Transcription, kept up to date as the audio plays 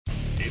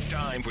It's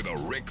time for the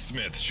Rick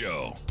Smith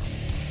Show.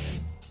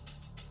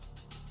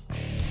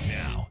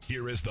 Now,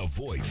 here is the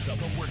voice of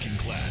the working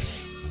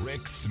class,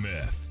 Rick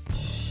Smith.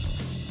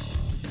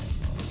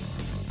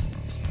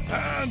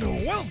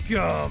 And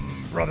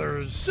welcome,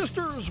 brothers,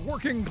 sisters,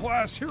 working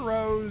class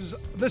heroes.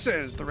 This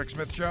is the Rick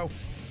Smith Show.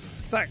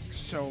 Thanks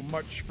so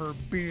much for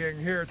being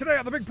here. Today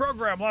on the big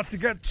program, lots to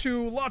get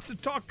to, lots to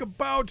talk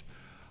about.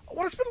 I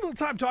want to spend a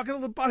little time talking a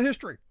little about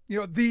history.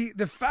 You know, the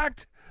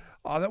fact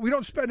that we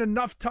don't spend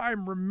enough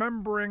time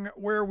remembering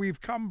where we've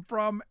come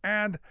from.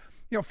 And,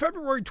 you know,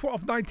 February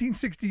 12th,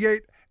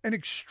 1968, an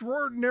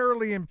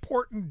extraordinarily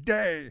important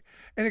day,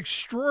 an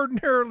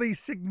extraordinarily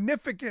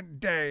significant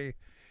day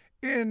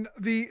in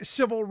the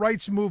civil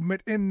rights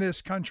movement in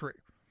this country.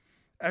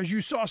 As you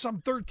saw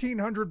some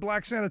 1,300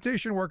 black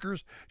sanitation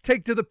workers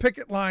take to the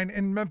picket line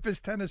in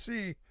Memphis,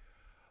 Tennessee,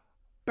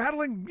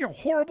 battling, you know,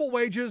 horrible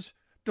wages,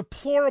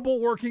 deplorable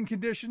working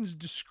conditions,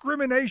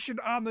 discrimination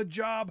on the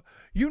job,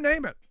 you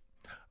name it.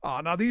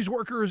 Now, these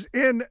workers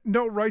in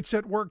No Rights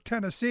at Work,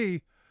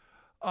 Tennessee,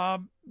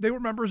 they were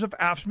members of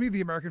AFSCME, the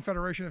American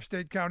Federation of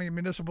State, County, and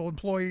Municipal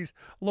Employees,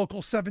 Local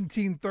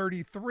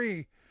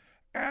 1733.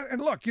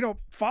 And look, you know,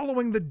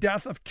 following the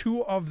death of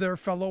two of their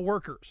fellow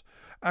workers,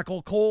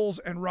 Eckel Coles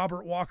and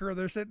Robert Walker,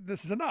 they said,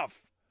 this is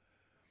enough.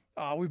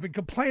 We've been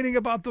complaining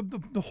about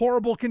the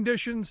horrible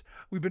conditions.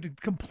 We've been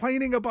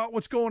complaining about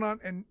what's going on,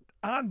 and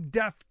on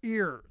deaf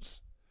ears.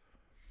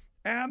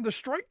 And the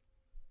strike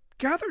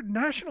gathered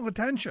national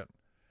attention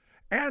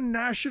and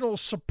national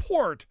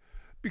support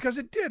because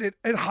it did. It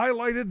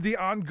highlighted the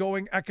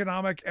ongoing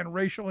economic and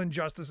racial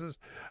injustices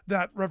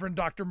that Reverend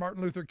Dr.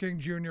 Martin Luther King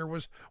Jr.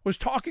 was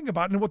talking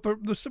about and what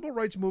the civil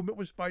rights movement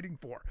was fighting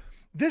for.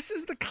 This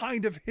is the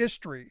kind of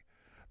history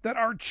that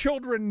our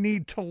children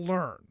need to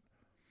learn.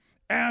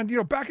 And, you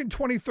know, back in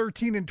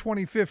 2013 and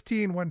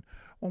 2015, when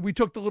we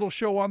took the little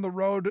show on the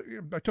road,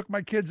 I took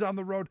my kids on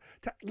the road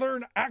to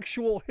learn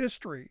actual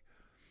history.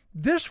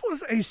 This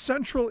was a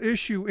central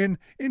issue in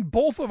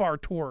both of our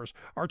tours,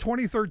 our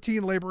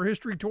 2013 Labor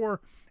History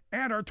Tour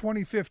and our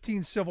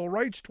 2015 Civil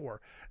Rights Tour.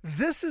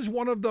 This is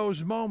one of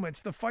those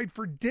moments, the fight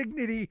for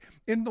dignity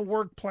in the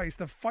workplace,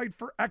 the fight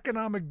for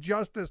economic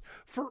justice,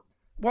 for,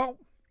 well,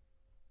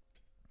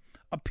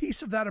 a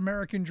piece of that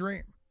American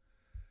dream.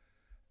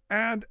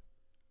 And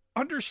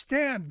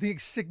understand the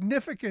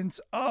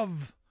significance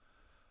of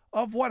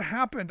what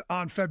happened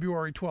on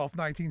February 12th,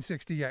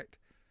 1968.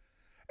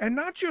 And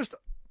not just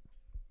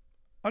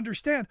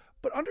understand,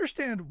 but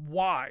understand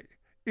why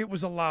it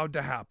was allowed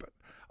to happen.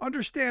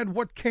 Understand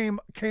what came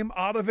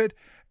out of it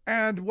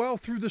and, well,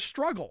 through the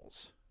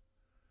struggles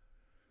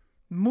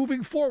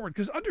moving forward.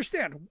 Because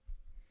understand,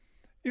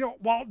 you know,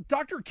 while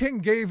Dr. King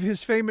gave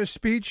his famous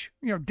speech,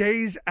 you know,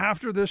 days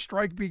after this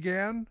strike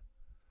began,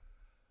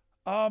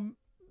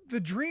 the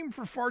dream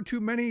for far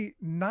too many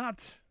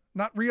not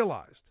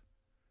realized.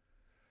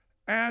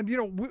 And, you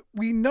know,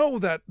 we know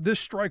that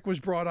this strike was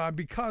brought on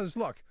because,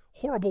 look,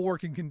 horrible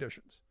working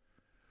conditions.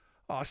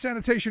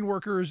 Sanitation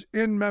workers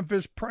in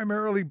Memphis,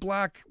 primarily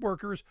black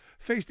workers,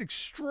 faced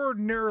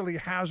extraordinarily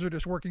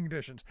hazardous working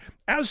conditions.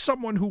 As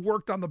someone who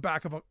worked on the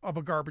back of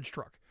a garbage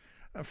truck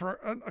for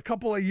a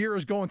couple of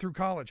years going through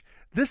college,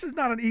 this is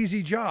not an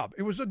easy job.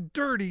 It was a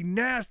dirty,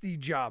 nasty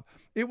job.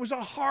 It was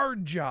a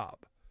hard job.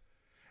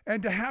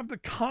 And to have the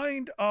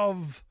kind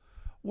of,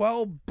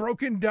 well,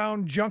 broken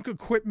down junk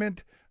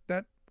equipment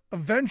that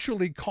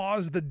eventually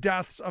caused the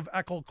deaths of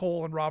Eckel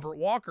Cole and Robert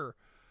Walker,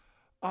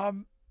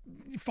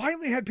 you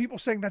finally had people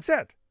saying, that's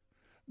it.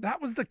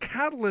 That was the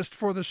catalyst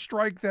for the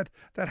strike that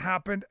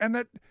happened and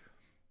that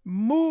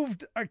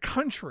moved a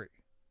country.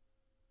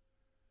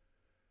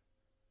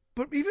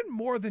 But even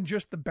more than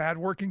just the bad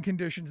working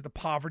conditions, the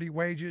poverty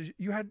wages,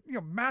 you had, you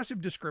know,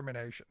 massive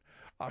discrimination.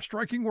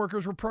 Striking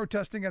workers were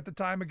protesting at the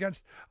time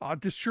against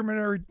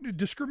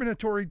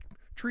discriminatory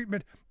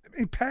treatment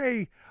in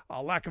pay,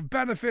 lack of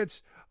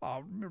benefits,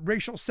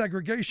 racial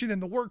segregation in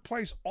the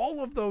workplace,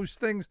 all of those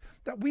things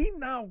that we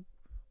now,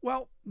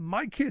 well,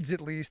 my kids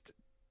at least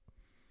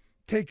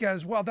take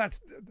as, well, that's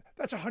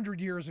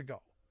 100 years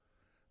ago.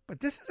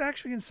 But this is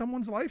actually in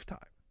someone's lifetime.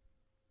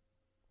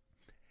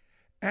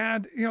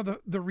 And, you know,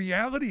 the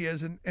reality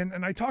is, and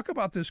I talk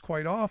about this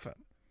quite often,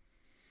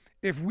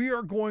 if we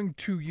are going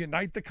to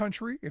unite the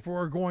country, if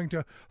we're going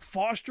to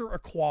foster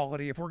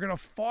equality, if we're going to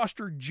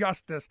foster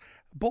justice,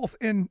 both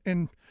in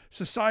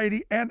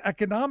society and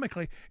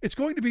economically, it's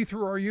going to be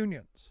through our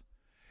unions.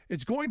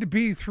 It's going to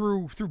be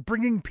through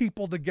bringing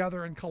people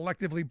together and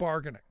collectively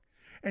bargaining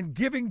and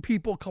giving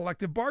people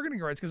collective bargaining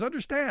rights. Because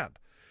understand,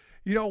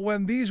 you know,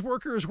 when these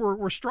workers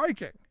were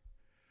striking,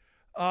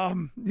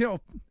 you know,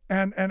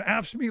 and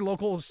AFSCME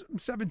Local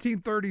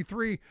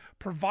 1733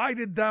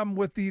 provided them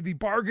with the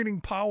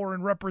bargaining power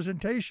and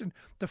representation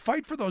to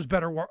fight for those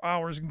better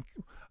hours,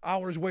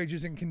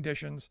 wages, and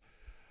conditions.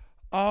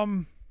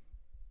 The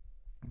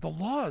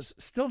law's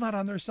still not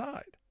on their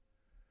side.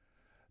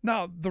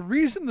 Now, the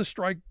reason the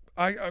strike,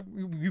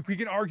 we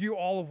can argue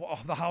all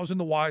of the hows and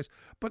the whys,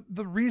 but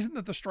the reason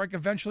that the strike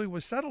eventually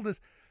was settled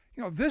is,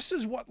 this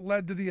is what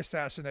led to the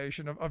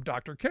assassination of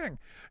Dr. King.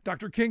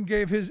 Dr. King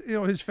gave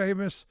his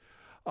famous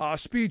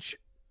speech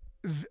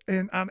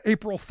on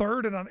April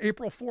 3rd, and on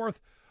April 4th,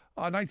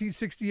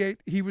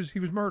 1968, he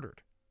was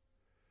murdered.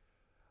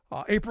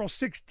 April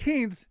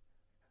 16th,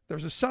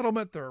 there's a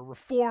settlement. There are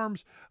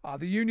reforms.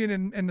 The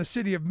union in the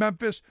city of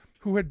Memphis,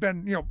 who had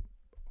been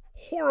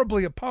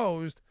horribly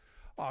opposed,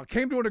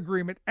 came to an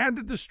agreement,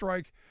 ended the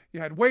strike. You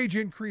had wage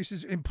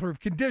increases,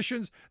 improved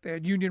conditions. They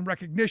had union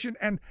recognition.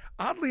 And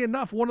oddly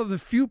enough, one of the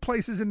few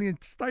places in the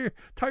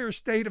entire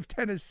state of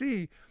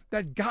Tennessee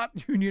that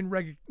got union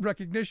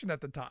recognition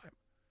at the time.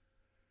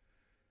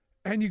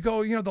 And you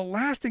go, the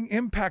lasting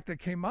impact that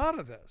came out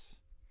of this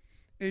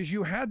is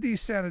you had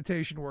these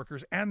sanitation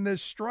workers, and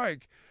this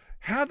strike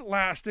had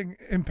lasting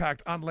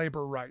impact on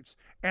labor rights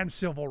and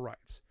civil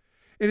rights.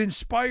 It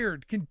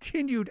inspired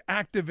continued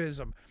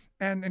activism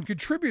and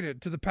contributed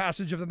to the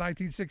passage of the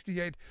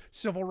 1968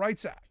 Civil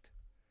Rights Act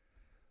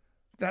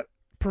that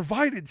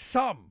provided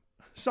some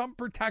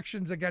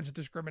protections against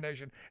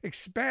discrimination,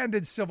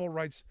 expanded civil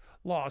rights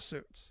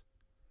lawsuits.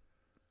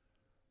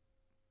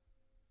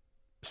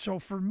 So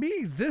for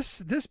me,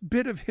 this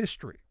bit of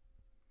history,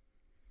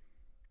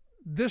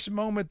 this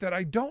moment that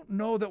I don't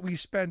know that we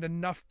spend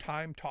enough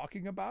time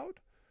talking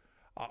about,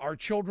 our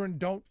children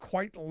don't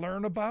quite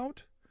learn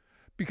about,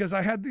 because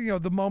I had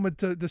the moment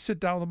to sit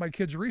down with my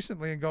kids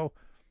recently and go,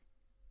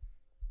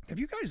 have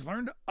you guys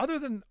learned, other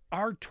than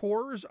our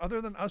tours, other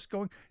than us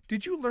going,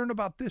 did you learn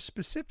about this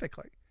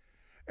specifically?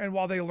 And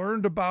while they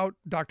learned about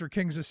Dr.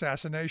 King's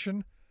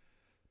assassination,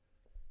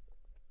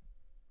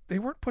 they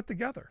weren't put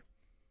together.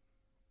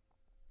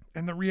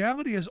 And the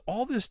reality is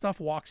all this stuff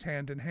walks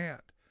hand in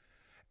hand.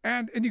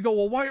 And you go,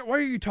 well, why are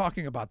you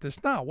talking about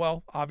this now?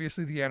 Well,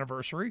 obviously the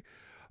anniversary,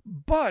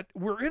 but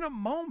we're in a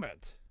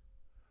moment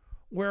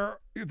where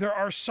there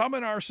are some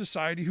in our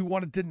society who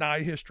want to deny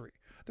history.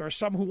 There are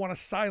some who want to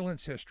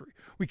silence history.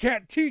 We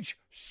can't teach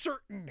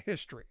certain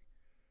history.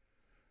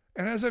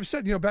 And as I've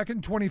said, back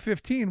in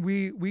 2015,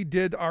 we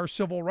did our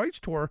civil rights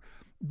tour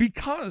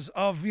because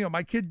of,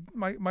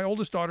 my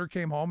oldest daughter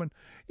came home, and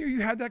you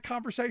had that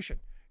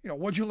conversation.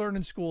 What'd you learn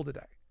in school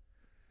today?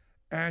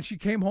 And she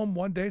came home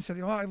one day and said,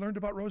 I learned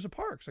about Rosa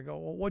Parks. I go,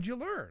 well, what'd you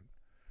learn?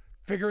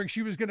 Figuring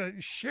she was going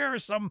to share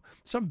some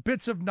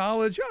bits of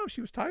knowledge. Oh,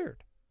 she was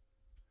tired.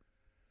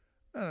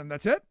 And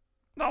that's it.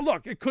 Now,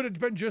 look, it could have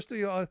been just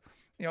a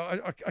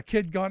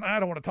kid going, I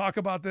don't want to talk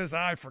about this.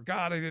 I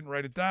forgot. I didn't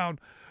write it down.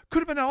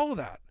 Could have been all of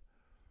that.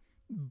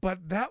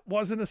 But that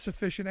wasn't a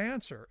sufficient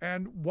answer.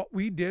 And what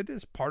we did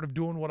as part of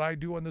doing what I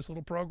do on this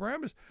little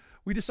program is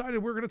we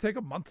decided we're going to take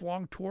a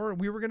month-long tour, and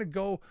we were going to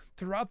go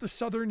throughout the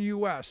southern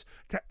U.S.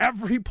 to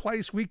every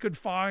place we could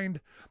find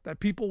that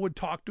people would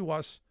talk to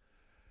us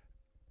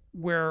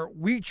where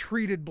we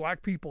treated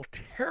black people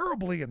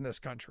terribly in this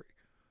country.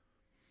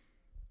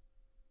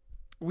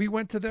 We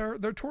went to their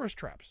tourist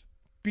traps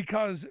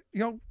because,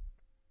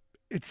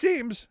 it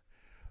seems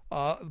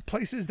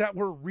places that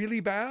were really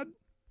bad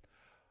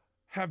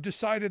have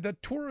decided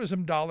that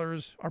tourism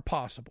dollars are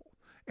possible.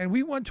 And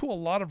we went to a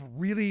lot of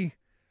really,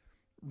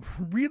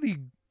 really,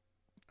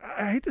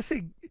 I hate to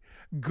say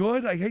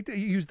good, I hate to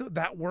use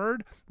that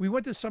word. We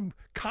went to some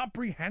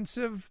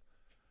comprehensive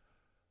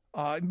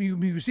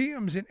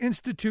museums and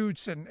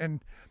institutes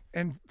and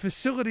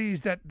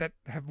facilities that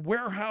have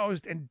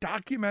warehoused and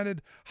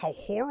documented how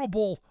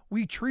horrible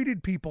we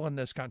treated people in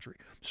this country.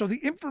 So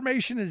the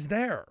information is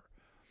there.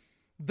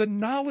 The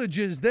knowledge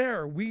is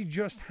there. We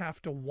just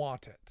have to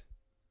want it.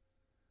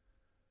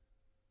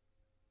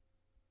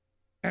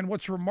 And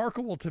what's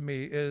remarkable to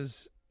me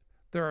is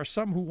there are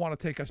some who want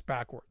to take us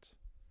backwards.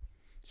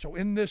 So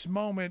in this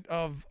moment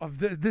of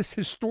this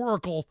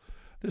historical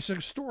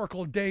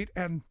date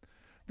and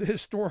the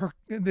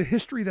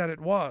history that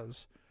it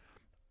was,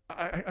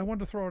 I wanted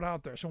to throw it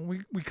out there. So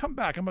when we come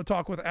back, I'm going to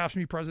talk with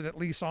AFSCME President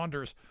Lee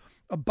Saunders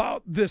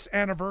about this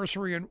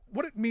anniversary and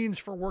what it means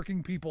for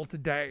working people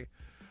today,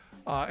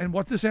 and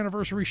what this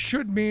anniversary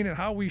should mean and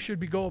how we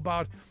should go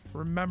about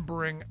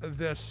remembering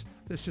this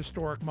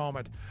historic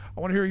moment. I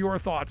want to hear your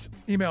thoughts.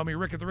 Email me,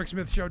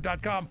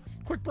 rick@thericksmithshow.com.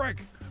 Quick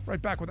break. Right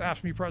back with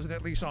AFSCME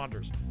President Lee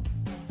Saunders.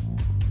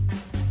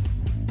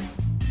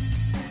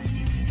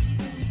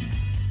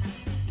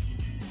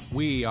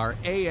 We are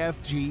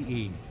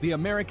AFGE, the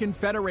American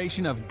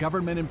Federation of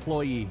Government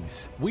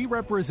Employees. We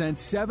represent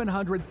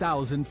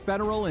 700,000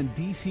 federal and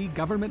D.C.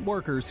 government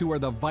workers who are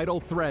the vital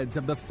threads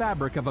of the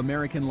fabric of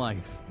American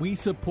life. We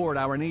support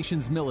our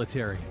nation's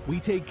military. We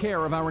take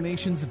care of our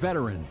nation's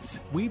veterans.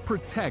 We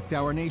protect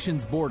our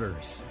nation's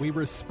borders. We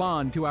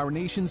respond to our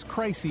nation's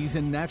crises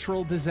and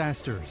natural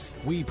disasters.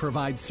 We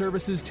provide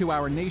services to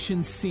our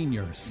nation's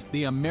seniors.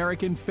 The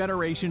American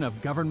Federation of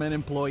Government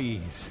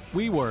Employees.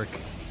 We work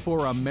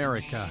for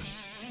America.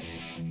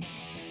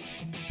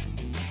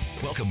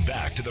 Welcome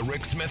back to the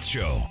Rick Smith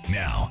Show.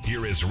 Now,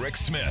 here is Rick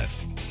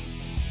Smith.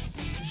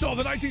 So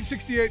the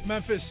 1968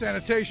 Memphis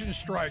sanitation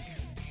strike,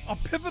 a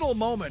pivotal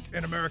moment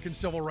in American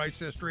civil rights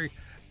history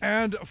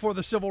and for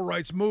the civil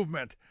rights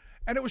movement.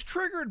 And it was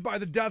triggered by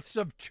the deaths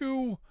of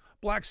two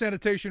black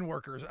sanitation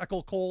workers,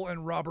 Eckel Cole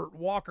and Robert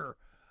Walker.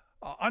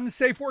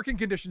 Unsafe working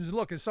conditions. And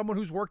look, as someone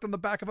who's worked on the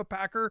back of a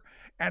Packer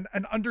and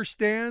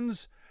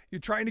understands you're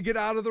trying to get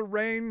out of the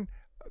rain,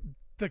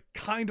 the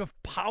kind of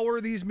power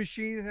these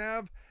machines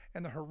have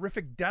and the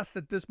horrific death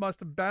that this must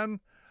have been,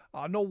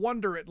 no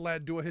wonder it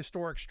led to a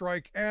historic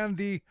strike and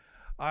the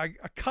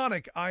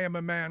iconic "I am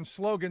a man"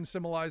 slogan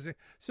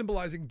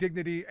symbolizing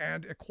dignity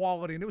and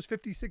equality. And it was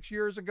 56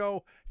 years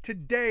ago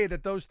today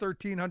that those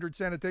 1,300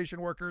 sanitation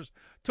workers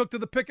took to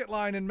the picket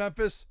line in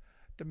Memphis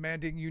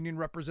demanding union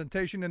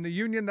representation. And the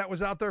union that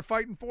was out there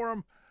fighting for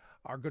them,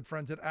 our good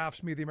friends at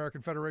AFSCME, the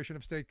American Federation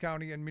of State,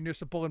 County, and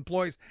Municipal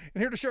Employees.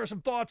 And here to share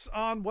some thoughts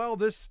on, well,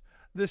 this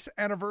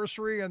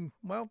anniversary and,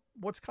 well,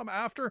 what's come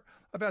after,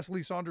 I've asked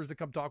Lee Saunders to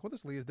come talk with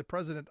us. Lee is the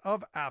president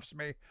of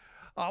AFSCME.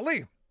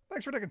 Lee,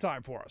 thanks for taking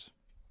time for us.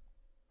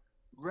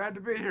 Glad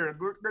to be here.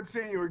 Good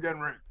seeing you again,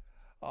 Rick.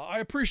 I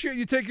appreciate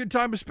you taking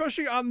time,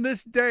 especially on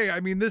this day. I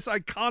mean, this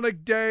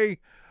iconic day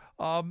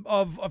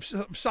of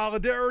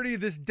solidarity,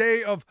 this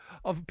day of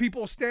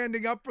people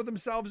standing up for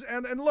themselves.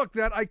 And look,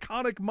 that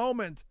iconic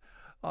moment,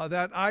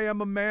 that "I am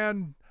a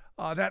man,"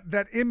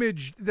 that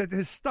image that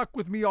has stuck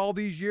with me all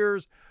these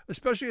years,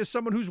 especially as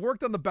someone who's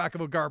worked on the back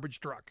of a garbage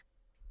truck.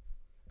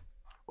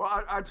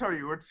 Well, I tell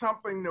you, it's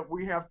something that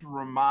we have to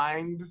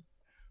remind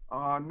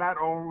not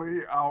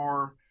only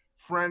our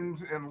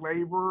friends in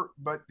labor,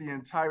 but the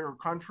entire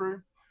country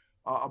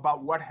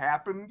about what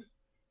happened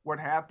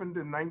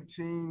in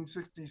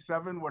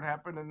 1967, what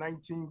happened in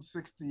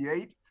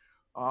 1968,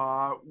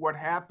 what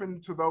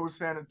happened to those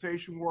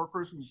sanitation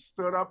workers who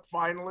stood up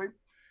finally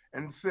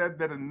and said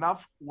that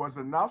enough was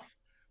enough.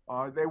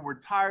 They were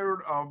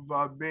tired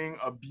of being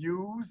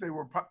abused. They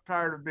were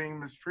tired of being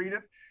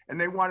mistreated, and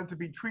they wanted to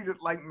be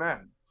treated like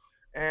men.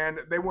 And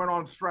they went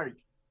on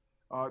strike.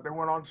 They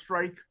went on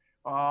strike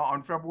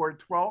on February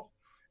 12th.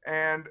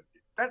 And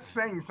that's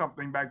saying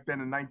something back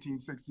then in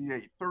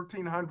 1968.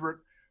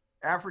 1,300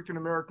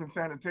 African-American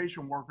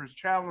sanitation workers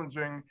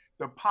challenging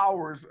the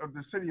powers of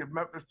the city of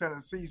Memphis,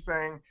 Tennessee,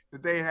 saying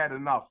that they had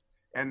enough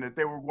and that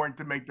they were going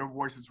to make their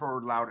voices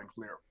heard loud and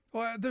clear.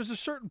 Well, there's a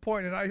certain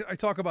point, and I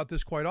talk about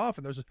this quite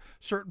often, there's a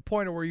certain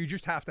point where you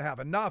just have to have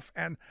enough.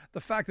 And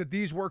the fact that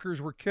these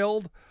workers were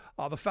killed,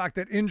 the fact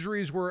that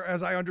injuries were,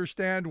 as I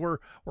understand,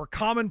 were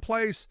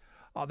commonplace,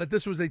 that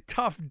this was a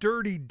tough,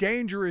 dirty,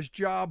 dangerous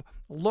job,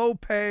 low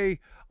pay,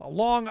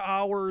 long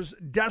hours,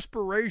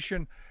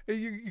 desperation.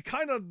 You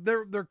kind of,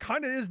 there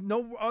kind of is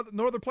no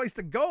other place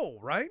to go,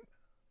 right?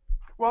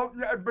 Well,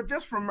 yeah, but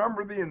just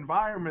remember the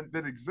environment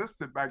that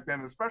existed back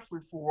then,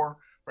 especially for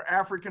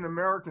African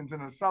Americans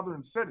in a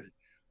southern city,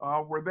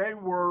 where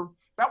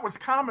that was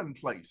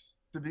commonplace,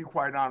 to be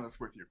quite honest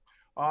with you.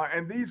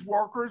 And these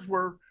workers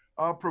were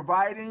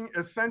providing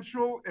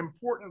essential,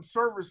 important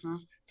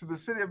services to the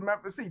city of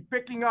Memphis,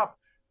 picking up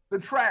the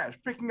trash,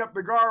 picking up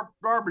the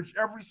garbage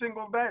every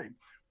single day,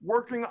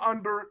 working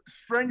under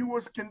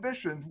strenuous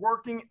conditions,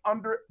 working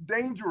under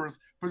dangerous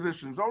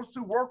positions. Those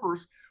two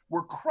workers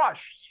were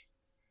crushed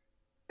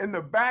in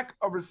the back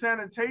of a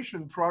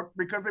sanitation truck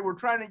because they were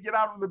trying to get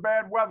out of the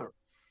bad weather.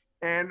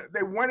 And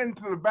they went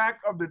into the back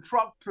of the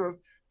truck to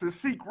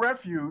seek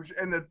refuge,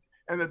 and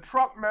the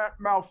truck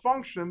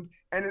malfunctioned,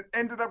 and it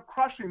ended up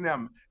crushing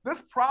them.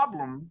 This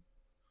problem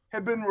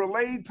had been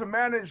relayed to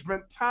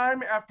management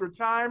time after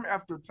time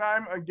after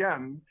time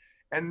again,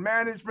 and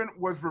management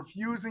was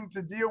refusing to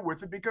deal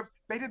with it because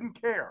they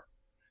didn't care.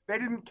 They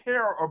didn't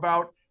care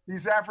about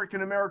these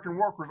African-American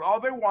workers. All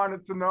they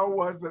wanted to know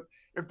was that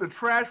if the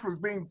trash was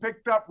being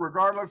picked up,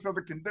 regardless of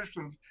the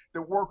conditions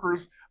that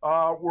workers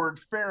were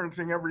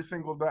experiencing every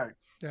single day.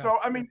 Yeah. So,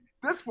 I mean,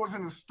 this was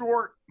an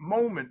historic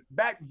moment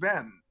back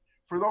then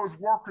for those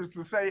workers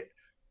to say,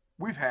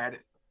 we've had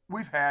it.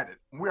 We've had it.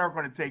 We aren't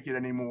going to take it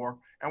anymore,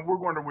 and we're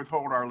going to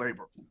withhold our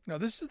labor. Now,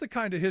 this is the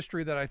kind of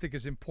history that I think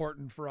is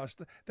important for us,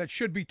 that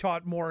should be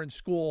taught more in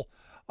school.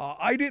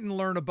 I didn't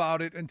learn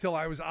about it until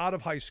I was out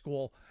of high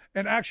school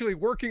and actually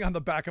working on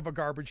the back of a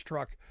garbage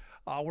truck,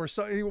 where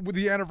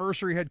the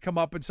anniversary had come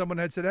up and someone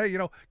had said, hey,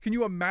 can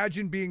you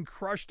imagine being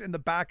crushed in the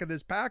back of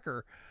this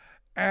Packer?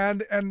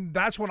 And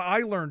that's when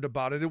I learned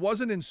about it. It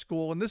wasn't in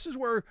school. And this is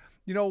where,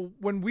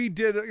 when we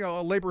did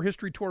a labor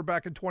history tour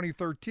back in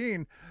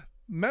 2013,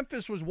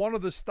 Memphis was one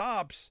of the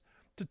stops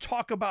to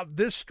talk about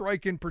this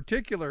strike in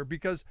particular,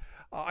 because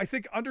I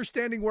think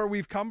understanding where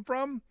we've come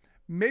from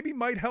maybe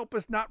might help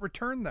us not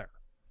return there.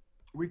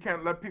 We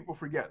can't let people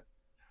forget.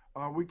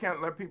 We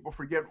can't let people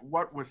forget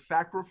what was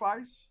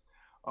sacrificed,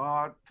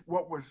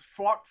 what was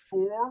fought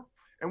for,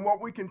 and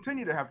what we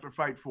continue to have to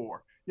fight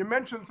for. You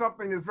mentioned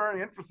something that's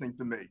very interesting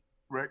to me,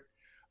 Rick,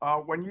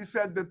 when you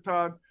said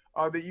that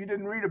you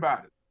didn't read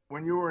about it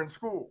when you were in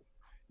school.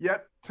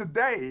 Yet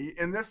today,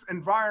 in this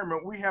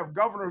environment, we have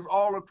governors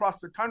all across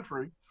the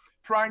country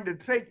trying to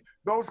take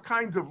those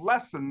kinds of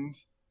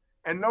lessons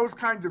and those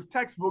kinds of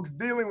textbooks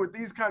dealing with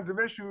these kinds of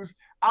issues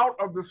out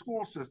of the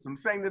school system,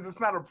 saying that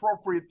it's not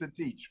appropriate to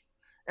teach.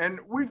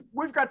 And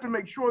we've got to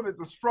make sure that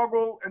the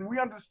struggle, and we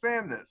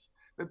understand this,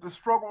 that the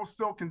struggle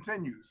still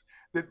continues,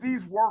 that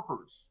these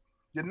workers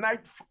did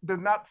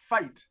not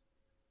fight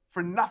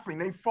for nothing.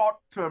 They fought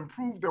to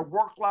improve their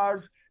work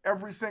lives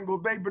every single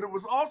day, but it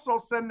was also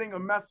sending a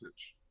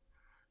message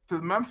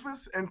to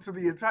Memphis and to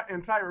the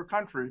entire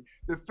country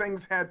that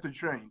things had to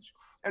change.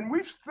 And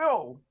we've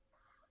still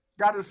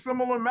got a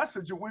similar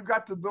message that we've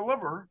got to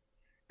deliver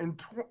in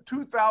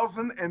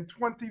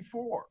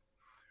 2024.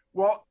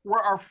 Well,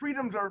 where our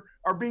freedoms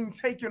are being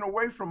taken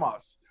away from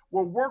us,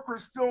 where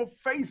workers still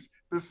face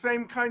the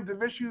same kinds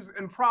of issues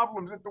and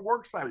problems at the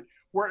work site,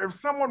 where if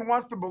someone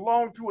wants to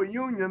belong to a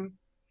union,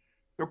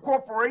 the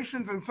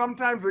corporations and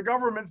sometimes the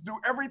governments do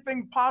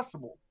everything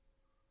possible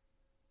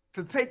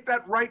to take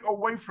that right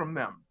away from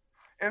them.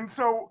 And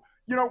so,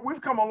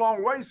 we've come a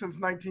long way since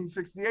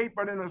 1968,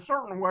 but in a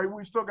certain way,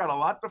 we've still got a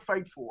lot to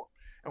fight for.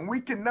 And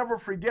we can never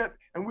forget,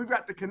 and we've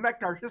got to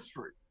connect our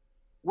history,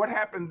 what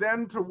happened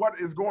then to what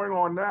is going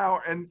on now,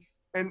 and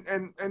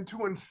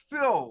to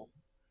instill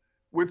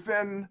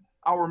within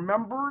our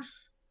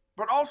members,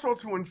 but also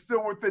to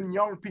instill within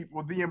young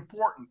people the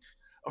importance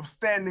of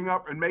standing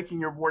up and making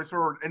your voice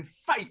heard and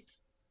fight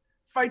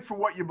for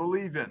what you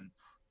believe in.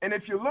 And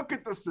if you look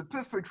at the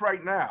statistics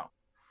right now,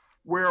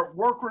 where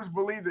workers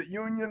believe that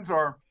unions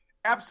are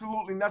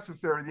absolutely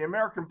necessary, the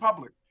American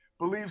public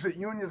believes that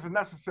unions are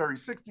necessary.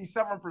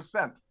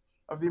 67%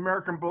 of the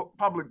American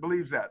public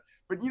believes that.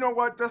 But you know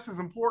what? Just as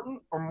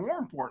important, or more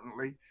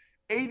importantly,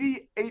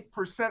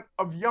 88%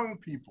 of young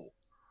people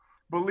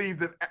believe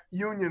that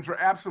unions are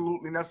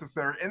absolutely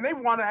necessary, and they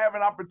want to have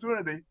an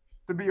opportunity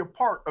to be a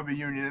part of a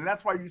union. And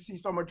that's why you see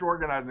so much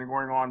organizing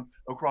going on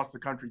across the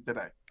country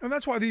today. And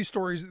that's why these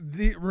stories,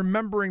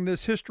 remembering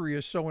this history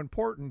is so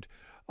important.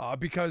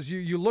 Because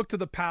you look to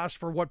the past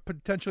for what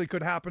potentially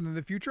could happen in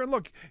the future. And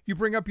look, you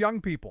bring up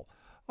young people.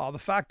 The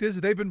fact is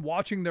they've been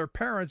watching their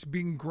parents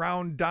being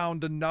ground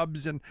down to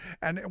nubs and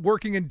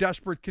working in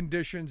desperate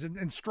conditions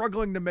and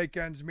struggling to make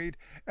ends meet.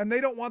 And they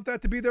don't want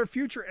that to be their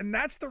future. And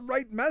that's the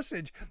right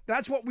message.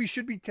 That's what we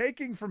should be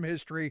taking from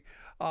history,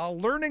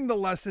 learning the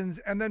lessons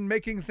and then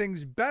making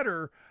things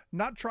better,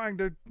 not trying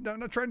to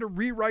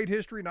rewrite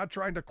history, not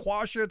trying to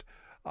quash it,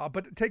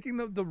 but taking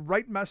the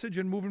right message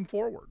and moving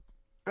forward.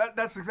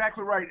 That's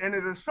exactly right. And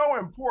it is so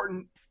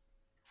important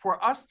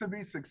for us to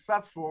be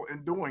successful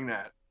in doing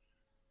that.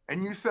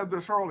 And you said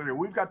this earlier,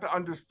 we've got to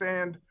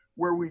understand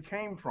where we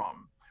came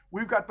from.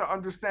 We've got to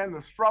understand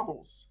the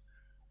struggles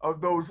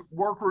of those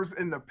workers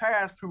in the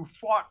past who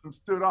fought and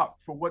stood up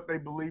for what they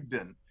believed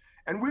in.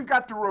 And we've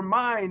got to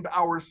remind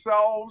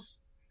ourselves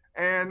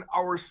and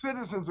our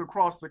citizens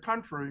across the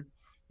country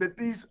that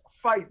these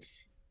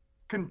fights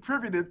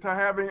contributed to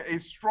having a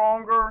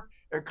stronger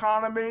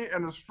economy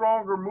and a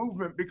stronger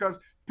movement because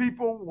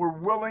people were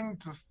willing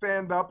to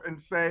stand up and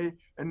say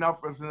enough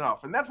is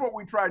enough. And that's what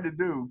we tried to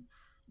do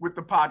with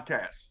the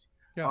podcast,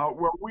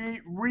 where we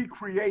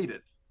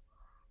recreated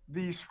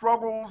the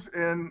struggles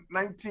in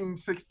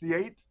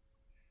 1968.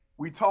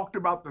 We talked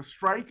about the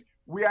strike.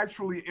 We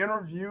actually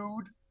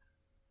interviewed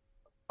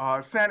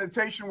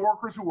sanitation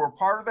workers who were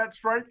part of that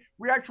strike.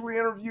 We actually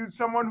interviewed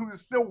someone who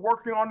is still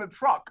working on the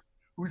truck,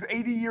 who's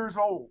 80 years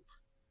old,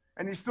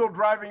 and he's still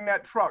driving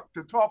that truck,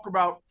 to talk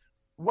about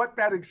what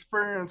that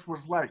experience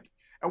was like.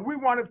 And we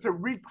wanted to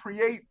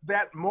recreate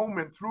that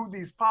moment through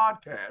these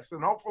podcasts.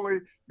 And hopefully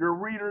your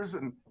readers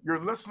and your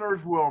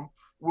listeners will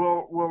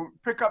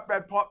pick up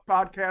that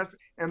podcast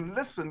and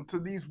listen to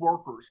these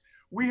workers.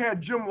 We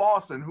had Jim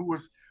Lawson, who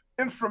was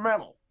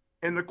instrumental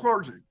in the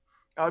clergy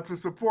to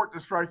support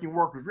the striking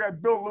workers. We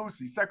had Bill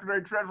Lucey,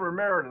 Secretary Treasurer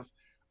Emeritus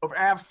of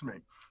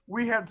AFSCME.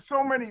 We had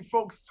so many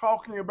folks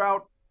talking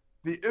about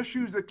the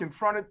issues that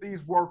confronted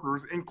these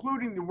workers,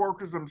 including the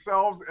workers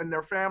themselves and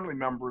their family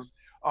members,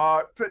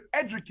 to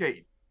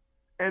educate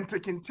and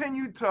to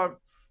continue to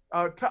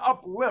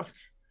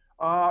uplift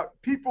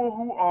people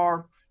who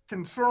are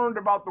concerned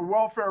about the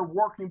welfare of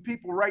working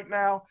people right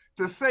now,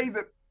 to say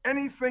that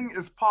anything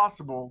is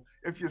possible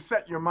if you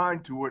set your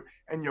mind to it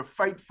and you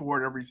fight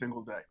for it every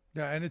single day.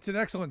 Yeah, and it's an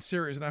excellent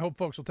series, and I hope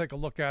folks will take a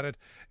look at it.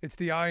 It's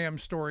the I Am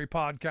Story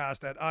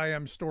podcast at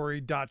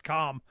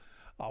iamstory.com.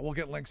 We'll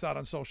get links out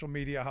on social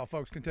media how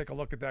folks can take a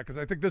look at that, because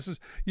I think this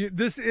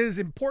is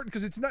important,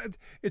 because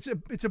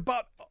it's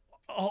about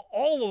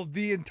all of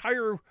the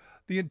entire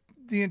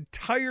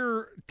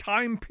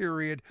time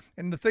period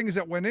and the things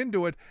that went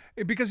into it,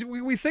 because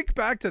we think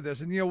back to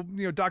this,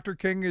 and Dr.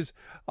 King is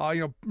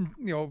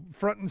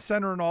front and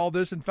center in all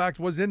this. In fact,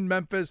 was in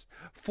Memphis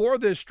for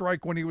this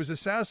strike when he was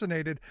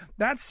assassinated.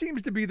 That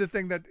seems to be the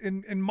thing that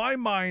in my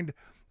mind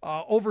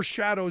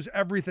overshadows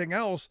everything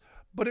else.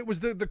 But it was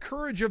the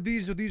courage of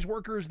these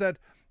workers that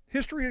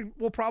history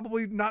will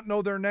probably not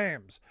know their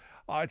names.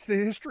 It's the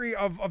history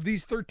of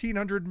these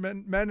 1,300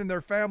 men and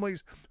their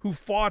families who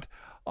fought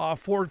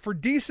for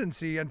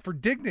decency and for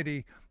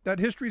dignity that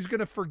history is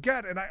going to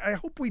forget. And I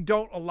hope we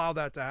don't allow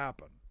that to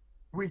happen.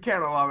 We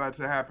can't allow that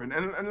to happen.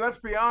 And let's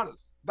be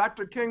honest,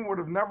 Dr. King would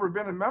have never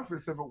been in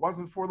Memphis if it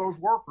wasn't for those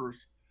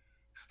workers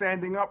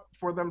standing up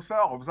for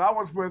themselves. I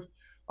was with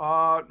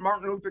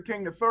Martin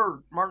King III,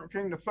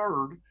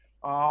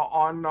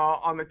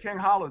 on the King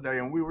holiday,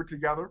 and we were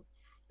together,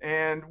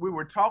 and we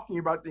were talking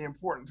about the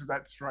importance of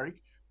that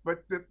strike.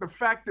 But the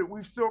fact that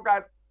we've still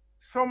got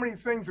so many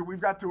things that we've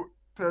got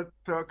to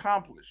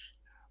accomplish.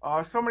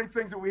 So many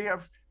things that we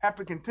have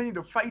to continue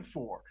to fight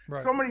for.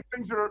 Right. So many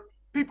things that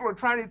people are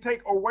trying to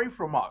take away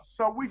from us.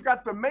 So we've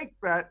got to make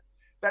that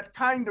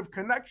kind of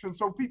connection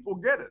so people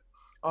get it.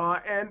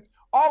 And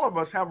all of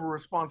us have a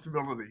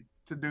responsibility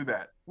to do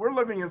that. We're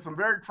living in some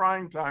very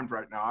trying times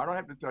right now. I don't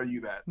have to tell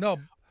you that. No.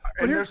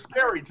 And there's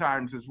scary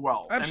times as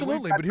well.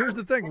 Absolutely. But here's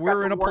the thing.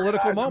 We're in a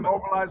political moment.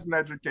 Mobilize and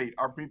educate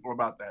our people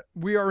about that.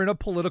 We are in a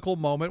political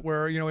moment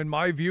where, in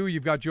my view,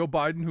 you've got Joe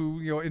Biden,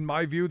 who, in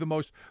my view, the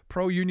most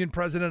pro-union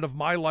president of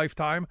my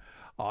lifetime.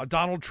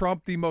 Donald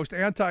Trump, the most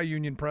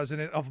anti-union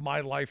president of my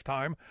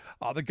lifetime.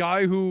 The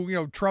guy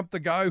who, Trump, the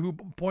guy who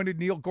appointed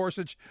Neil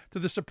Gorsuch to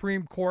the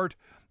Supreme Court,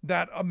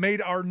 that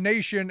made our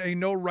nation a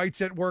no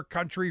rights at work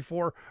country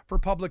for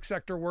public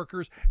sector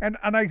workers. And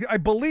I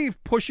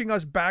believe pushing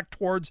us back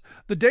towards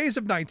the days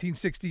of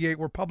 1968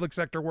 where public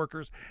sector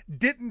workers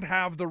didn't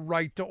have the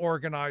right to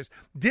organize,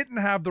 didn't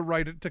have the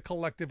right to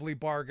collectively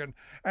bargain.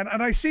 And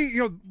I see,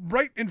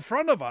 right in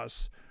front of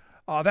us,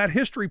 that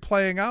history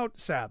playing out,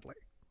 sadly.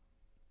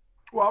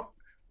 Well,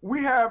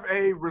 we have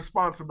a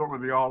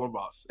responsibility, all of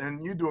us,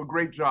 and you do a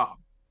great job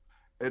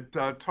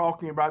at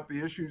talking about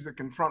the issues that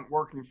confront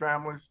working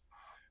families.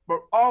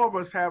 But all of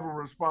us have a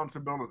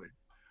responsibility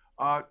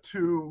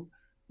to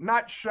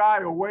not shy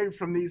away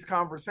from these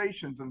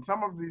conversations. And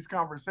some of these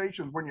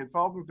conversations, when you're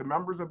talking to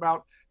members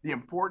about the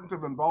importance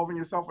of involving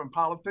yourself in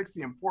politics,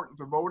 the importance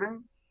of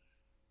voting,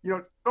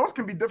 those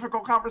can be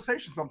difficult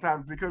conversations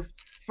sometimes because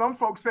some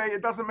folks say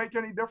it doesn't make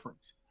any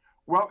difference.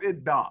 Well,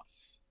 it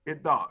does.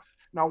 It does.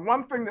 Now,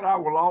 one thing that I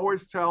will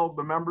always tell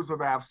the members of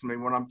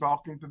AFSCME when I'm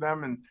talking to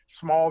them in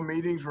small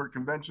meetings or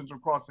conventions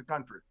across the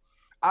country,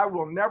 I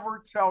will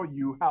never tell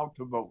you how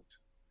to vote.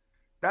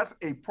 That's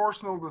a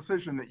personal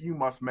decision that you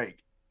must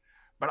make.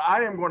 But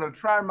I am going to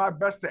try my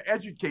best to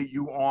educate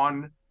you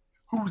on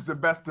who's the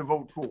best to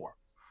vote for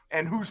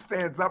and who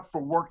stands up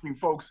for working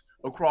folks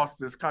across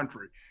this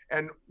country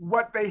and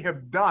what they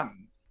have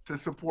done to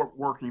support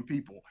working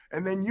people.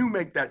 And then you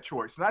make that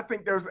choice. And I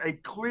think there's a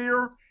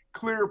clear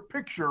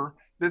picture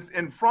that's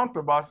in front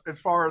of us as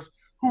far as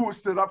who has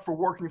stood up for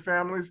working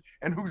families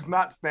and who's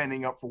not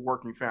standing up for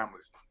working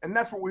families. And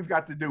that's what we've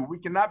got to do. We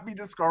cannot be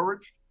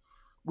discouraged.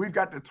 We've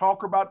got to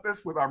talk about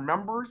this with our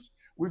members.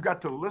 We've got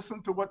to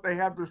listen to what they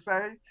have to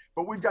say,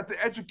 but we've got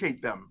to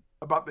educate them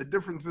about the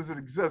differences that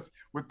exist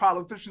with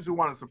politicians who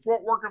want to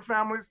support working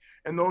families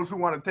and those who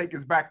want to take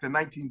us back to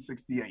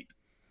 1968.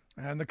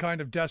 And the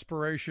kind of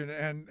desperation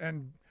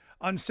and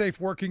unsafe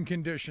working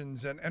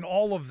conditions and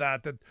all of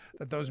that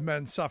those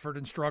men suffered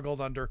and struggled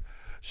under.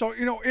 So,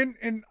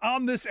 in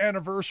on this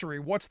anniversary,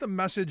 what's the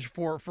message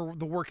for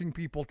the working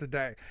people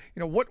today?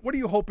 What are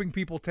you hoping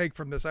people take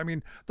from this? I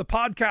mean, the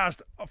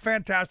podcast,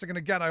 fantastic. And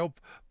again, I hope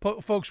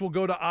folks will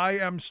go to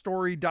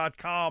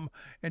iamstory.com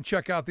and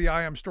check out the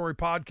I Am Story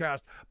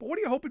podcast. But what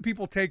are you hoping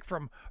people take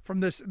from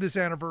this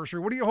anniversary?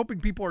 What are you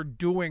hoping people are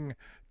doing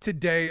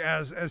today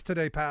as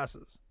today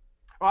passes?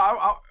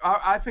 Well,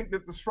 I think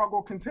that the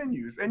struggle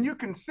continues, and you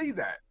can see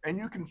that, and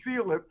you can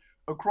feel it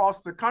across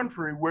the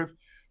country with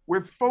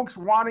folks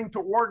wanting to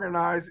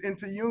organize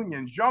into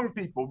unions, young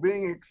people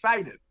being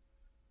excited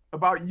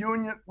about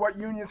what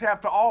unions have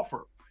to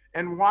offer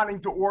and wanting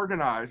to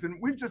organize. And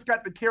we've just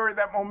got to carry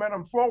that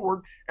momentum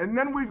forward, and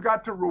then we've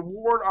got to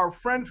reward our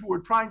friends who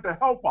are trying to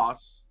help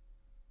us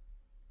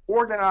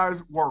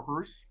organize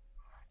workers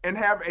and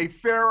have a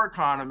fair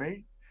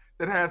economy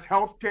that has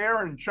health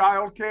care and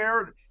child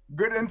care,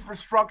 good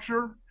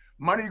infrastructure,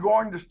 money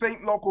going to state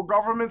and local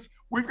governments.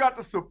 We've got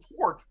to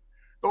support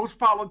those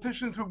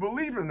politicians who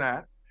believe in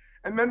that.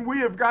 And then we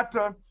have got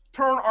to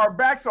turn our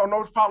backs on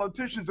those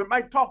politicians that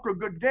might talk a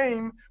good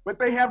game, but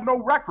they have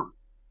no record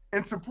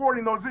in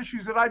supporting those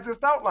issues that I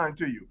just outlined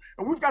to you.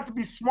 And we've got to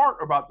be smart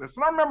about this.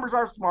 And our members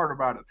are smart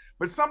about it.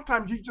 But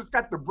sometimes you've just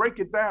got to break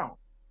it down.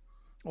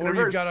 Or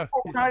you've got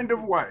to kind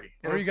of way.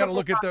 Or you got to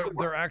look at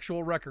their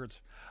actual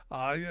records.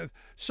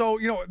 So,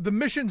 the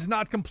mission's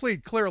not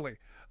complete, clearly.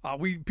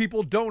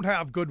 People don't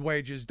have good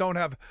wages, don't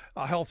have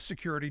health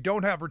security,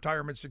 don't have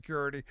retirement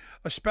security,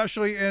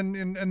 especially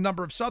in a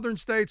number of southern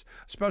states,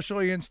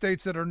 especially in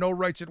states that are no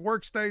rights at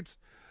work states.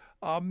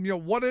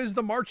 What is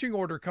the marching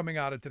order coming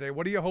out of today?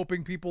 What are you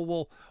hoping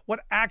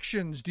what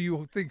actions do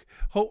you think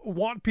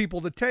want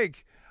people to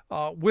take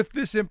with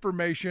this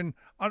information,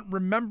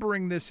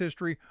 remembering this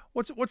history?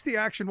 What's the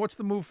action? What's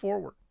the move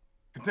forward?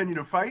 Continue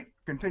to fight,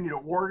 continue to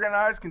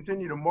organize,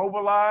 continue to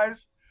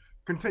mobilize,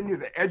 continue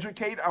to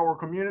educate our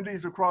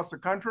communities across the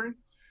country,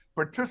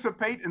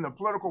 participate in the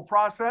political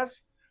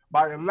process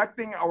by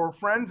electing our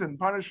friends and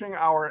punishing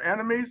our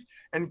enemies,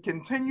 and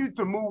continue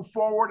to move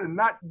forward and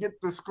not get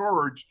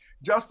discouraged,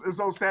 just as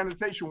those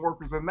sanitation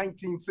workers in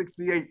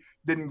 1968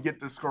 didn't get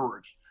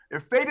discouraged.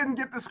 If they didn't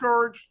get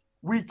discouraged,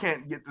 we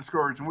can't get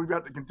discouraged, and we've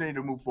got to continue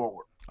to move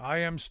forward.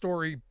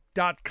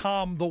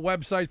 iamstory.com, the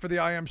website for the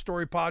I Am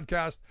Story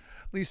podcast.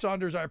 Lee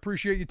Saunders, I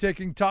appreciate you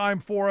taking time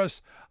for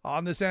us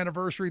on this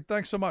anniversary.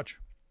 Thanks so much.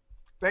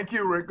 Thank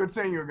you, Rick. Good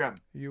seeing you again.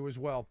 You as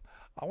well.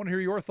 I want to hear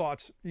your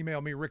thoughts.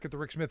 Email me,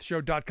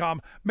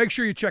 rick@thericksmithshow.com. Make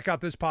sure you check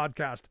out this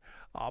podcast.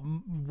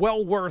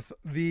 Well worth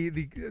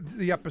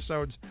the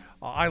episodes.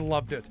 I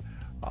loved it.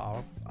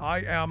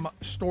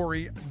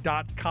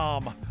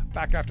 IamStory.com.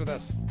 Back after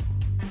this.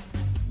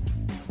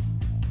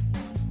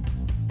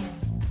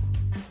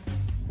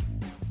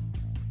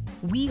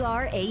 We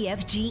are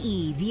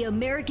AFGE, the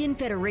American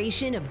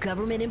Federation of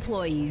Government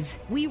Employees.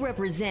 We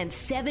represent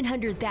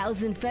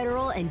 700,000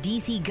 federal and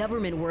D.C.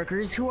 government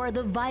workers who are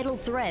the vital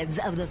threads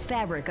of the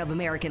fabric of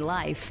American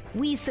life.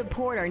 We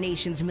support our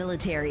nation's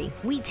military.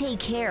 We take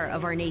care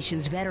of our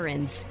nation's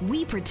veterans.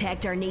 We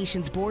protect our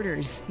nation's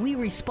borders. We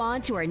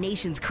respond to our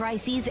nation's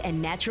crises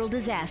and natural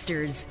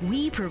disasters.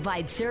 We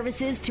provide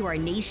services to our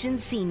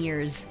nation's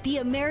seniors. The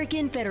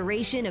American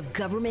Federation of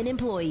Government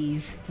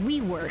Employees.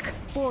 We work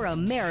for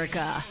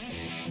America.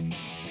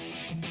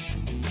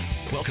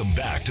 Welcome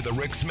back to the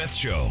Rick Smith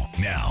Show.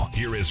 Now,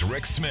 here is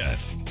Rick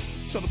Smith.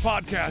 So the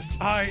podcast,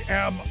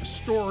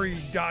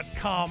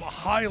 IamStory.com,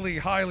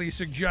 highly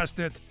suggest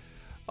it.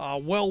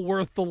 Well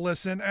worth the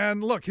listen.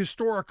 And look,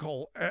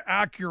 historical,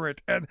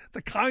 accurate, and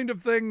the kind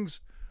of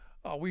things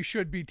we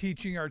should be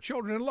teaching our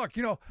children. And look,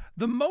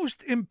 the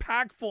most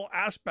impactful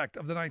aspect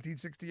of the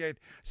 1968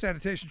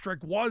 sanitation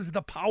strike was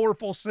the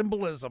powerful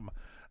symbolism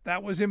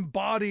that was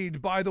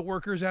embodied by the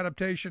workers'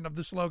 adaptation of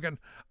the slogan,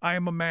 "I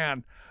am a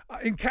man,"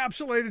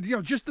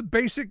 encapsulated, just the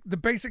basic,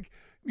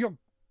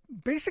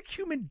 basic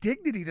human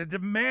dignity, the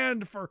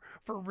demand for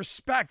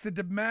respect, the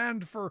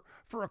demand for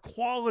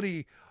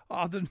equality,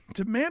 the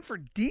demand for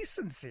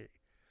decency,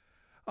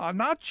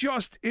 not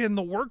just in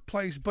the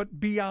workplace but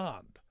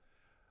beyond.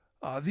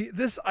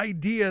 This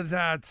idea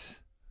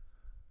that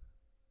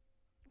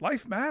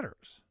life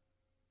matters,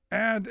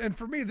 and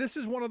for me, this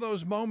is one of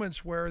those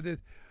moments where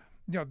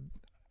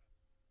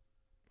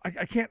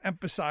I can't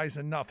emphasize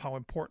enough how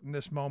important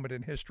this moment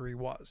in history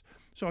was.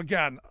 So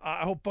again,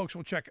 I hope folks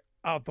will check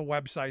out the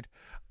website,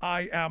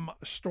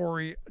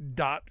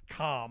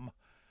 IamStory.com.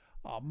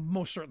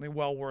 Most certainly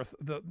well worth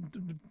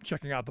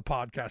checking out the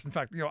podcast. In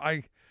fact,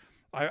 I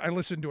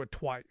listened to it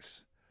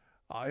twice.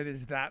 It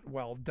is that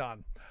well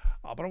done.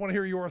 But I want to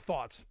hear your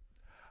thoughts.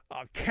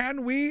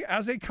 Can we,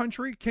 as a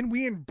country,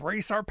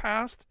 embrace our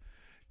past?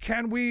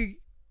 Can we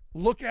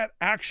look at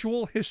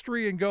actual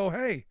history and go,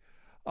 hey,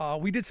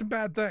 we did some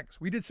bad things.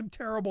 We did some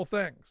terrible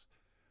things.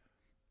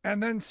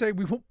 And then say,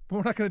 we're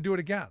not going to do it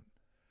again.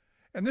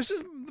 And this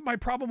is my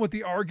problem with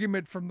the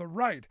argument from the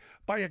right.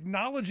 By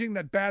acknowledging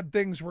that bad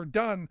things were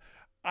done,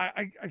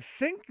 I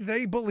think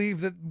they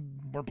believe that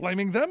we're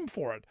blaming them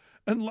for it.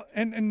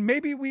 And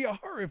maybe we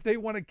are if they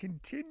want to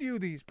continue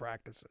these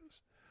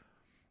practices.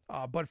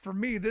 But for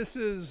me, this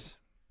is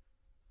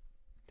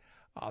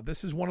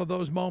one of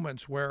those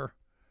moments where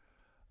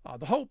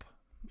the hope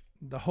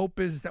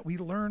is that we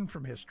learn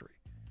from history,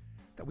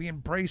 that we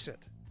embrace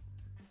it,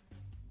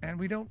 and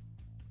we don't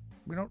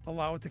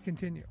allow it to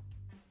continue.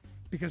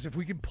 Because if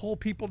we can pull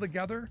people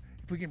together,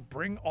 if we can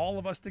bring all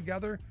of us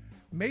together,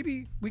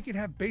 maybe we can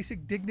have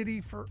basic dignity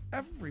for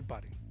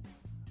everybody.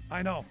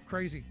 I know,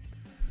 crazy.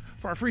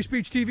 For our Free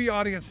Speech TV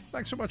audience,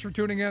 thanks so much for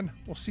tuning in.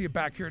 We'll see you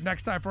back here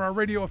next time for our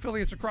radio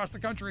affiliates across the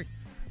country.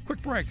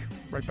 Quick break,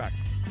 right back.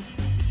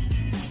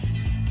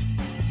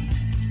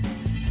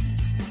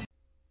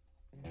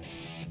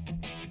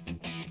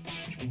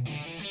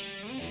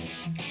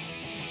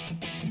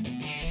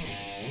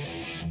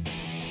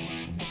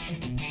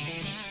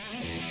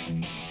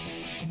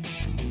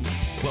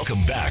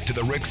 Welcome back to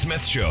the Rick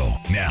Smith Show.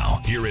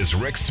 Now, here is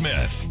Rick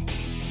Smith.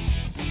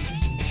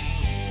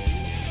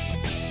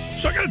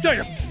 So I got to tell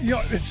you,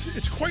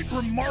 it's quite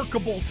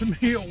remarkable to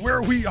me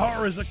where we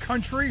are as a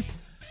country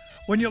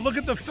when you look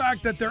at the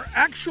fact that they're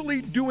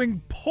actually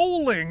doing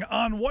polling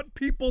on what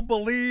people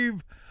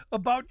believe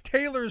about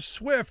Taylor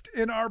Swift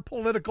in our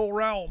political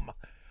realm.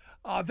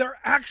 They're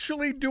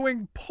actually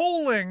doing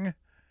polling,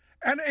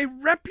 and a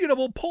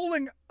reputable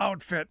polling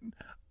outfit,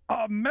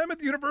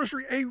 Monmouth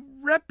University, a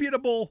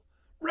reputable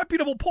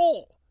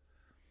poll.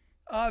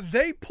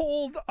 They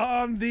polled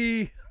on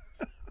the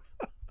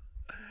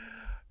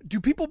do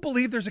people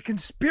believe there's a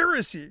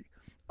conspiracy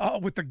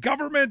with the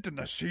government and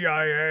the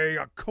CIA,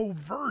 a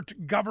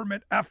covert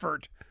government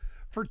effort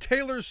for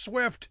Taylor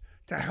Swift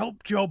to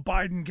help Joe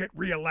Biden get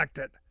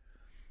reelected?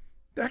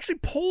 They actually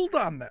polled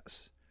on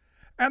this.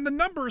 And the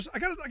numbers, I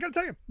gotta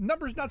tell you,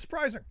 numbers not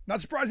surprising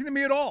to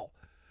me at all.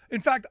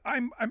 In fact,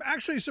 I'm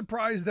actually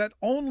surprised that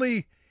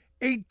only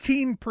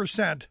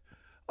 18%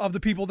 of the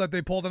people that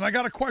they polled, and I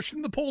got to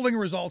question the polling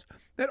results,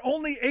 that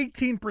only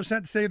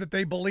 18% say that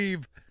they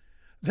believe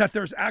that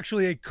there's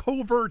actually a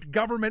covert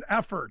government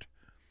effort,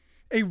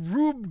 a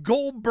Rube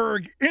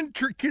Goldberg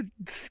intricate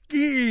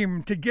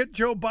scheme to get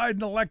Joe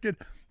Biden elected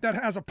that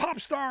has a pop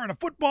star and a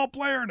football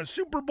player and a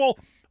Super Bowl,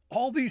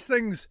 all these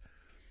things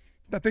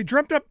that they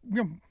dreamt up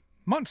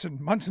months and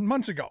months and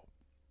months ago.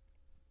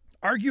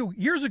 Argue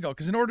years ago,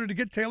 because in order to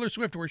get Taylor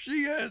Swift where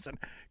she is and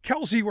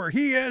Kelsey where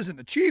he is and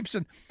the Chiefs,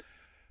 and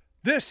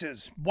this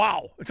is,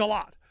 wow, it's a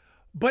lot.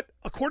 But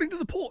according to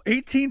the poll,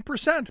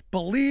 18%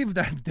 believe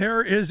that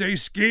there is a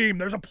scheme,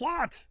 there's a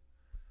plot.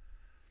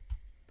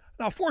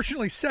 Now,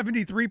 fortunately,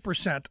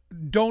 73%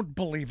 don't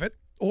believe it,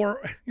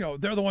 or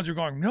they're the ones who are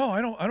going, no,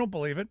 I don't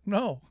believe it.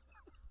 No.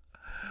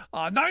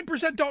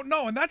 9% don't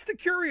know, and that's the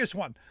curious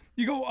one.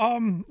 You go,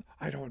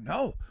 I don't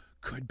know.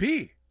 Could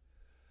be.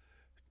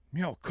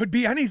 Could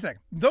be anything.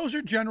 Those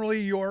are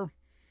generally your,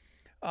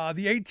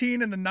 the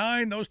 18 and the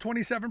 9, those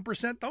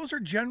 27%, those are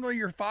generally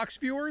your Fox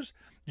viewers,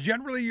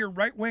 generally your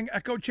right-wing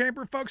echo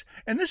chamber folks,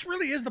 and this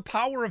really is the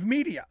power of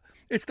media.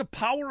 It's the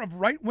power of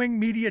right-wing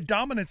media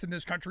dominance in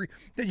this country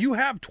that you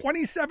have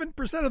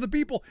 27% of the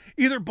people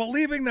either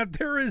believing that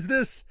there is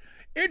this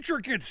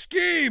intricate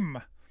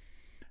scheme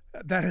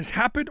that has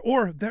happened,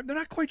 or they're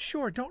not quite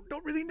sure, don't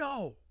really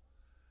know.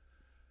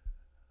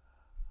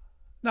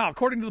 Now,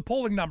 according to the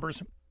polling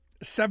numbers,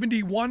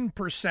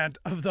 71%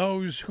 of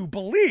those who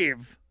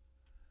believe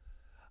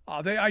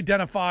they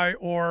identify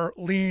or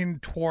lean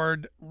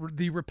toward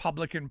the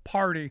Republican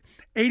Party.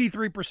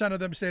 83% of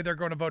them say they're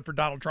going to vote for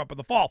Donald Trump in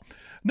the fall.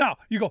 Now,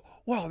 you go,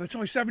 wow, that's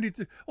only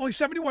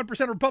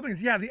 71%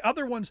 Republicans. Yeah, the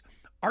other ones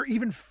are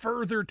even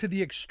further to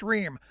the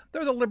extreme.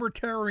 They're the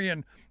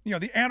libertarian,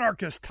 the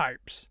anarchist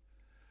types.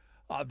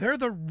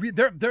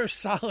 They're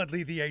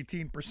solidly the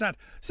 18%.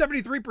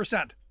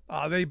 73%,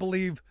 they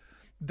believe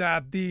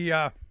that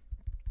the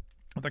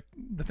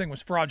thing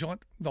was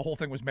fraudulent. The whole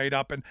thing was made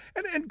up and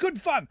good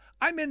fun.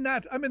 I'm in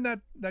that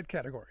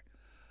category.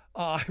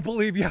 I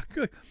believe,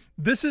 good.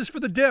 This is for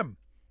the dim.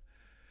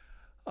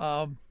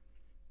 On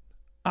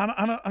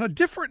a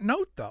different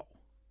note, though,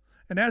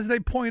 and as they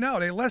point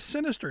out, a less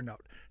sinister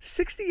note,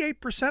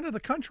 68% of the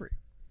country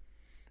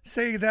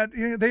say that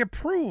they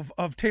approve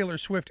of Taylor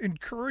Swift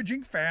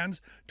encouraging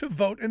fans to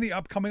vote in the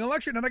upcoming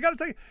election. And I got to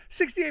tell you,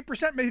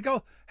 68% may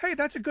go, hey,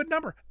 that's a good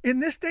number. In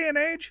this day and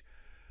age,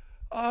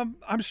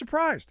 I'm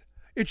surprised.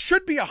 It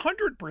should be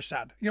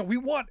 100%. We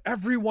want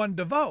everyone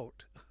to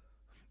vote.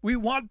 We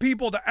want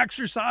people to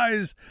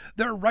exercise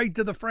their right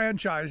to the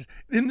franchise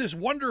in this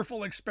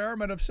wonderful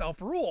experiment of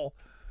self-rule.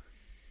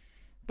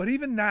 But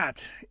even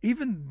that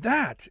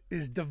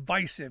is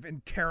divisive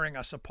and tearing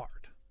us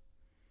apart.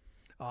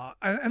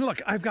 And look,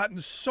 I've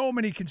gotten so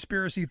many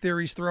conspiracy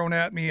theories thrown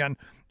at me on,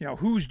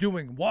 who's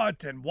doing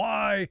what and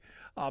why.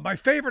 My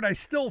favorite, I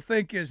still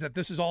think, is that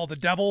this is all the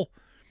devil.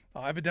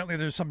 Evidently,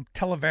 there's some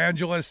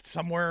televangelist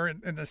somewhere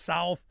in the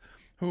South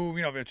who,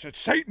 it's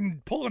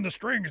Satan pulling the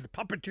strings, the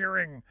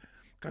puppeteering,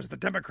 because the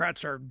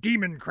Democrats are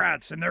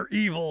democrats and they're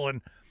evil.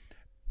 And,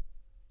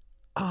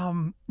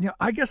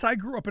 I guess I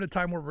grew up at a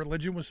time where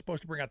religion was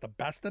supposed to bring out the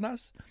best in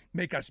us,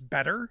 make us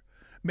better,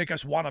 make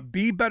us want to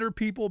be better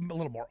people, a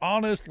little more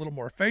honest, a little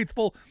more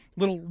faithful,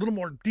 a little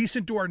more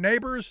decent to our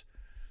neighbors.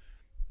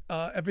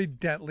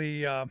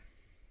 Evidently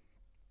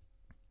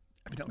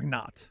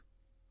not.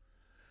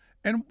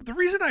 And the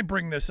reason I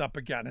bring this up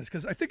again is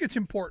because I think it's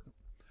important.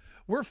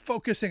 We're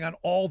focusing on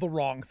all the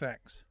wrong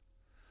things.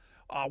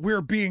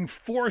 We're being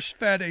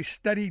force-fed a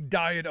steady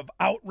diet of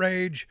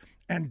outrage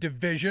and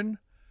division.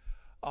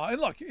 And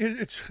look,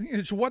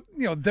 it's what,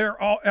 their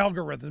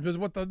algorithms, it's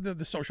what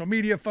the social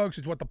media folks,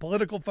 it's what the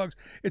political folks,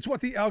 it's what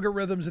the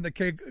algorithms in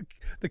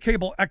the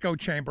cable echo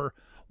chamber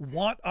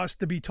want us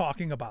to be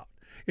talking about.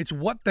 It's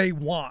what they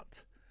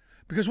want.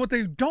 Because what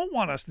they don't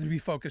want us to be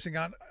focusing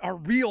on are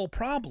real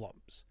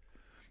problems.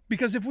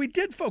 Because if we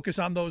did focus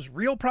on those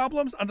real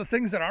problems, on the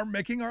things that are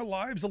making our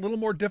lives a little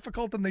more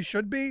difficult than they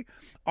should be,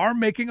 are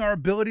making our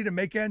ability to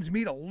make ends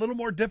meet a little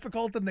more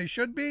difficult than they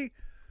should be,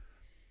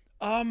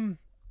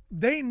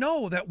 they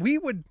know that we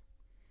would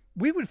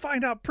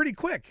find out pretty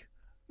quick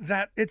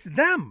that it's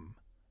them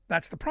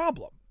that's the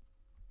problem.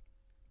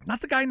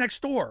 Not the guy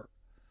next door,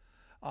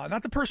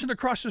 not the person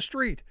across the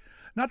street,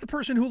 not the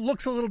person who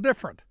looks a little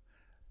different.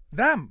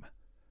 Them.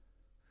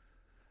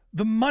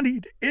 The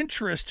moneyed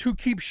interest who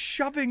keeps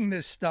shoving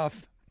this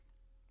stuff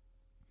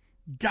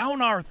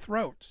down our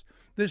throats.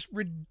 This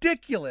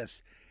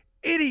ridiculous,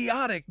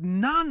 idiotic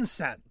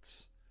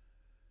nonsense.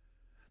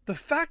 The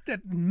fact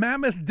that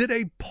Mammoth did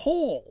a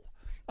poll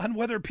on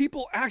whether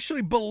people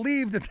actually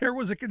believe that there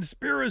was a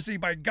conspiracy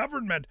by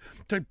government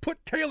to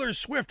put Taylor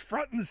Swift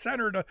front and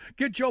center to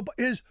get Joe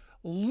is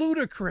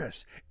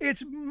ludicrous.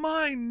 It's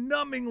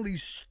mind-numbingly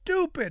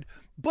stupid,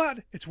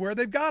 but it's where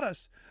they've got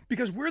us.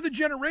 Because we're the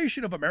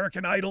generation of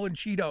American Idol and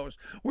Cheetos.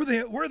 We're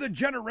the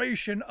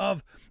generation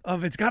of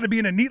it's got to be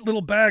in a neat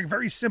little bag,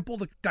 very simple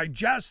to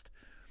digest,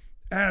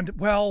 and,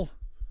 well,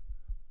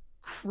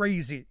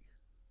 crazy.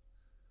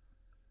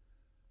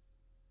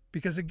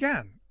 Because,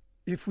 again,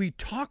 if we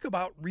talk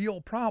about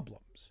real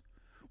problems,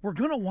 we're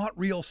going to want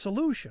real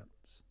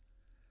solutions.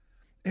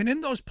 And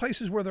in those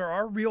places where there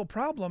are real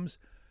problems,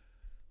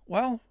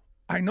 well,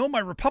 I know my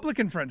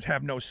Republican friends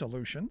have no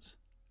solutions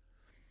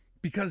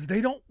because they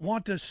don't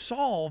want to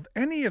solve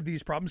any of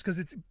these problems because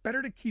it's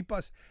better to keep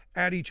us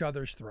at each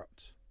other's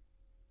throats.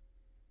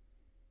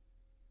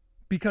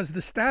 Because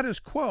the status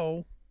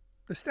quo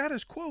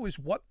is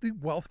what the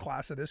wealth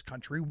class of this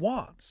country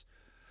wants.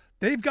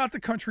 They've got the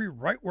country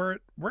right where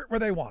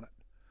they want it.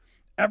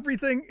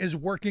 Everything is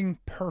working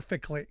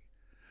perfectly.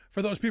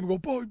 For those people who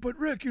go, but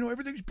Rick,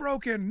 everything's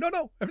broken.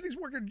 No, everything's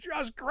working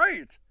just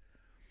great.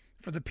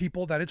 for the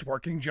people that it's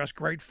working just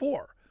great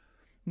for.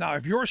 Now,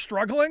 if you're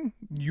struggling,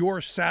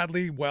 you're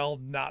sadly, well,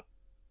 not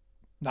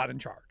in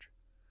charge.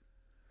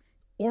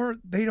 Or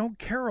they don't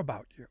care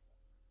about you.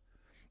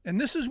 And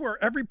this is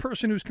where every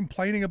person who's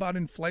complaining about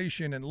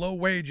inflation and low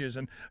wages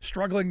and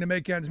struggling to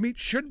make ends meet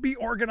should be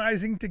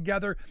organizing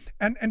together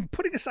and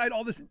putting aside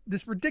all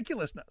this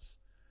ridiculousness.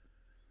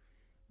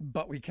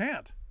 But we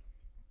can't.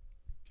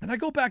 And I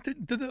go back to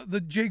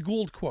the Jay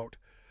Gould quote.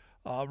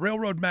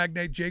 Railroad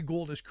magnate Jay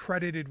Gould is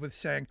credited with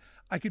saying,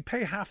 "I could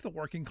pay half the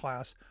working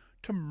class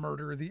to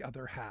murder the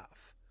other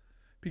half."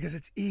 Because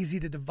it's easy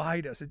to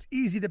divide us. It's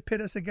easy to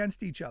pit us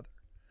against each other.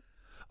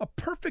 A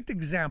perfect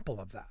example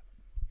of that.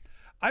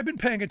 I've been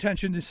paying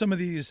attention to some of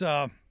these,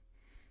 the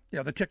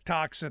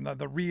TikToks and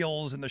the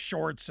Reels and the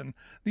Shorts and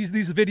these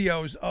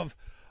videos of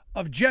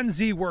Gen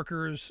Z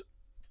workers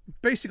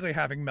basically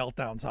having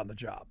meltdowns on the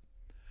job.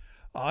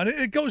 And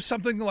it goes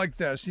something like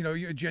this.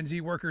 Gen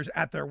Z workers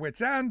at their wits'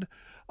 end.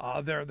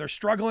 They're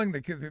struggling.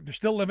 They're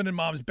still living in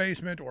mom's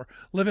basement or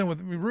living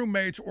with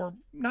roommates or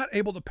not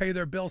able to pay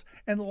their bills.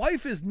 And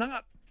life is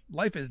not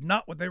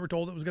what they were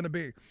told it was going to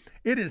be.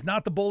 It is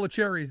not the bowl of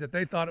cherries that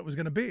they thought it was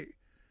going to be.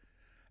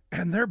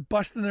 And they're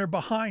busting their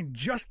behind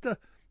just to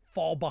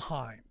fall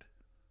behind.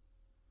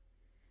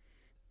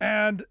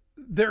 And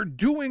they're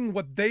doing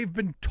what they've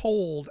been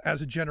told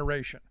as a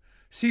generation.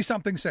 See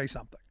something, say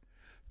something.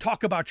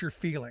 Talk about your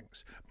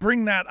feelings.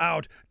 Bring that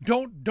out.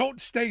 Don't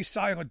stay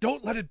silent.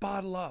 Don't let it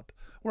bottle up.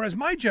 Whereas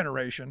my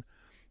generation,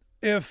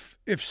 if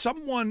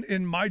someone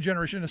in my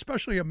generation,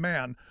 especially a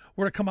man,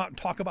 were to come out and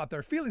talk about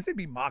their feelings, they'd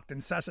be mocked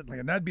incessantly,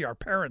 and that'd be our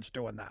parents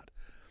doing that.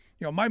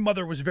 My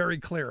mother was very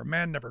clear. A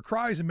man never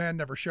cries. A man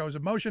never shows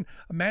emotion.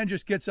 A man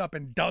just gets up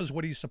and does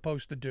what he's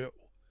supposed to do.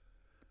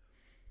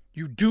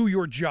 You do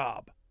your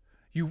job.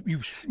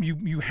 You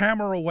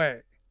hammer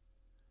away.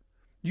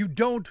 You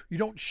don't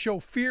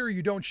show fear.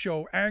 You don't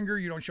show anger.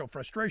 You don't show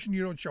frustration.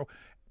 You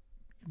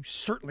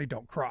certainly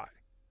don't cry.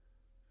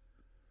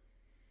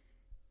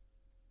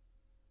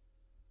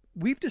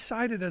 We've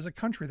decided as a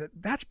country that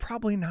that's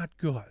probably not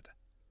good.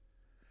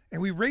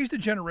 And we raised a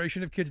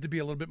generation of kids to be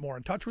a little bit more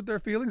in touch with their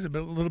feelings, a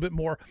little bit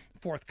more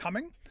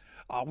forthcoming.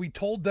 We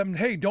told them,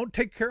 hey, don't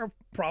take care of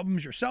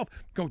problems yourself.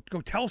 Go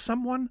tell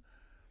someone.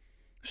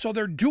 So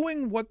they're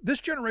doing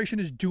this generation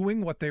is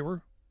doing what they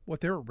were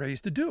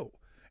raised to do,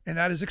 and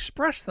that is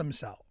express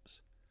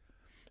themselves.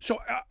 So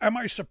am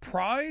I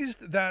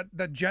surprised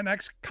that Gen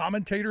X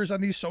commentators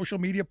on these social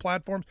media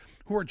platforms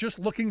who are just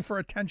looking for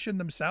attention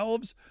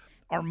themselves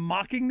are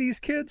mocking these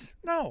kids?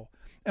 No.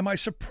 Am I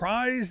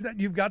surprised that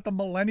you've got the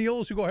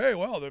millennials who go, hey,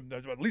 well,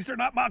 at least they're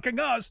not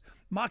mocking us?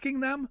 Mocking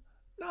them?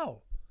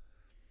 No.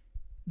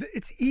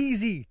 It's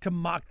easy to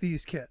mock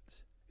these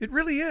kids. It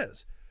really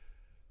is.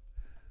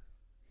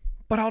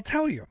 But I'll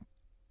tell you,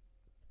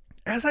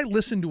 as I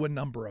listen to a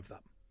number of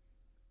them,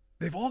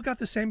 they've all got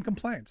the same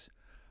complaints.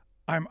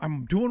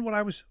 I'm doing what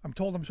I'm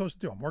told I'm supposed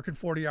to do. I'm working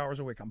 40 hours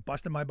a week. I'm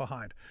busting my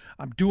behind.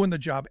 I'm doing the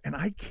job, and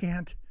I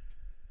can't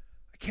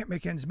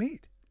make ends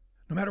meet,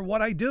 no matter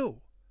what I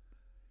do.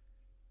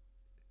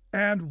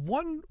 And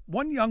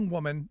one young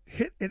woman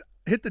hit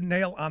the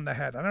nail on the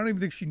head. I don't even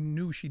think she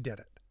knew she did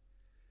it.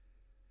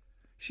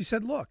 She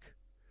said, look,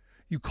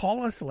 you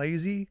call us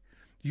lazy.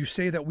 You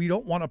say that we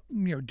don't want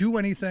to do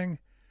anything.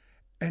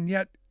 And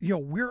yet,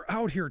 we're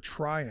out here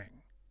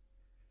trying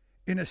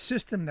in a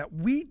system that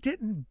we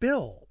didn't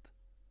build,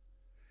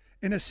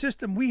 in a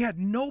system we had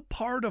no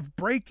part of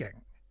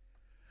breaking,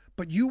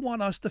 but you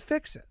want us to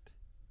fix it.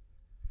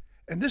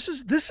 And this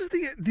is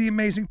the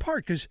amazing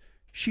part, because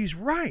she's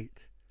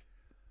right.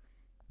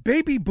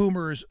 Baby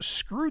boomers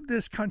screwed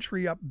this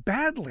country up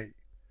badly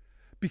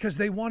because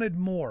they wanted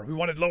more. We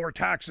wanted lower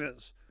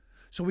taxes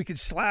so we could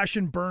slash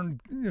and burn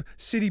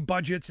city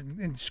budgets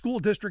and school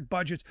district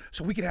budgets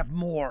so we could have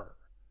more.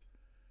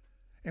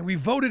 And we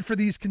voted for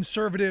these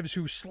conservatives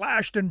who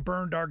slashed and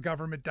burned our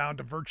government down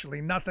to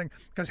virtually nothing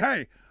because,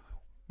 hey,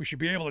 we should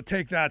be able to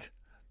take that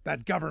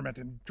government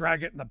and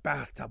drag it in the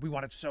bathtub. We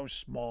want it so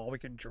small we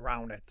can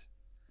drown it.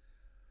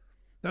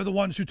 They're the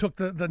ones who took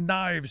the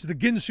knives, the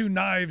Ginsu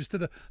knives to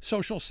the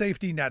social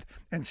safety net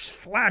and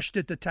slashed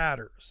it to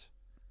tatters.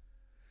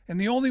 And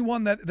the only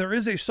one that there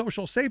is a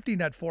social safety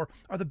net for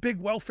are the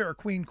big welfare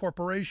queen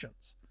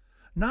corporations,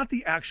 not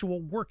the actual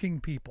working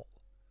people.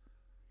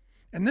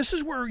 And this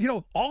is where,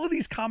 all of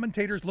these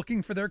commentators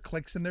looking for their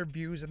clicks and their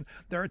views and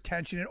their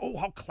attention and,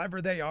 how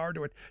clever they are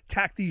to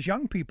attack these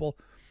young people.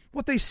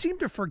 What they seem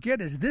to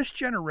forget is this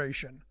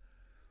generation,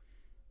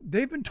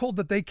 they've been told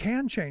that they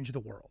can change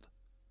the world.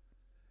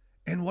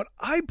 And what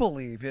I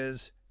believe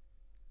is,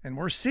 and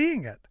we're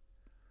seeing it,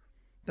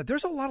 that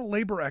there's a lot of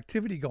labor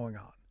activity going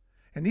on.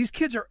 And these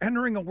kids are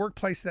entering a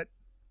workplace that,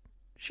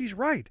 she's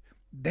right,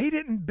 they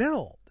didn't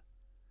build.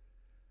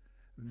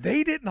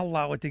 They didn't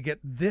allow it to get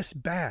this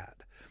bad.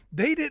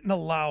 They didn't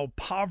allow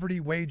poverty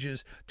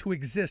wages to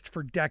exist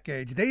for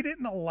decades. They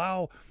didn't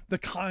allow the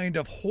kind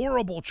of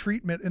horrible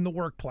treatment in the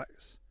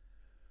workplace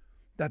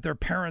that their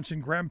parents'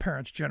 and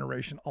grandparents'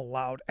 generation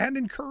allowed and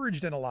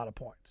encouraged in a lot of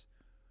points.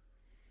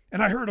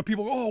 And I heard of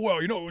people go, oh, well,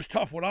 it was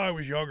tough when I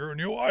was younger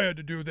and, I had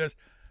to do this.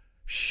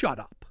 Shut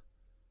up.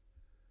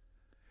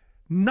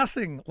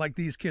 Nothing like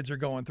these kids are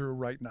going through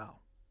right now.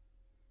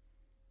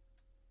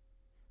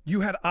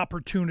 You had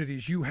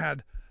opportunities. You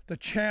had the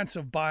chance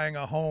of buying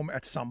a home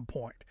at some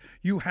point.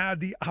 You had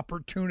the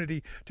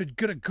opportunity to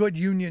get a good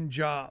union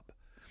job.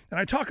 And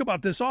I talk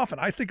about this often.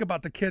 I think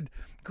about the kid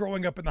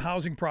growing up in the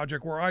housing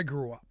project where I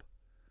grew up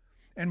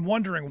and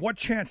wondering what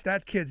chance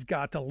that kid's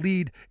got to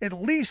lead at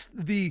least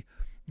the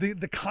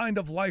kind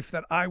of life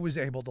that I was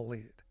able to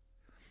lead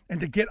and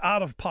to get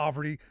out of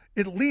poverty,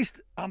 at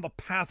least on the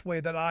pathway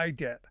that I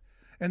did.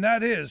 And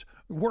that is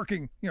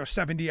working,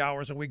 70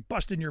 hours a week,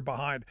 busting your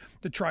behind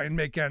to try and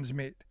make ends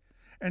meet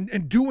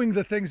and doing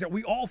the things that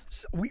we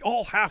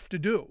all have to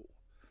do.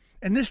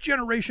 And this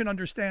generation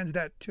understands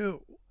that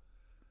too.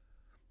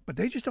 But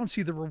they just don't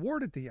see the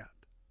reward at the end.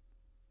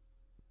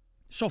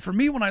 So for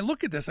me, when I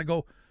look at this, I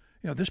go,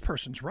 this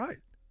person's right.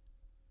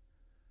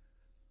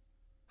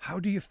 How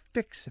do you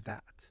fix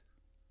that?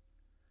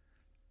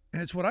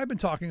 And it's what I've been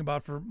talking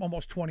about for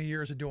almost 20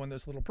 years of doing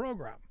this little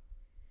program.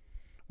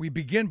 We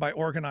begin by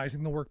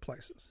organizing the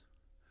workplaces.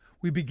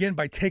 We begin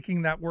by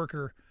taking that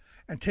worker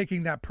and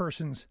taking that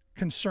person's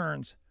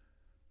concerns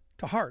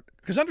to heart.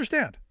 Because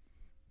understand,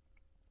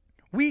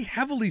 we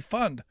heavily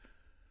fund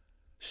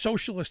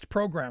socialist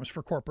programs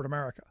for corporate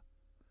America.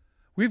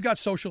 We've got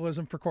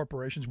socialism for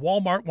corporations.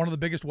 Walmart, one of the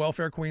biggest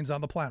welfare queens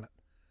on the planet.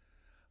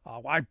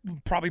 I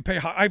probably pay.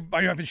 I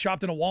haven't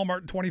shopped in a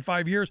Walmart in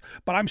 25 years,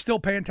 but I'm still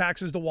paying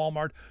taxes to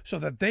Walmart so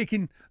that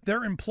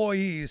their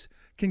employees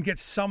can get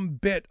some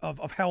bit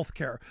of health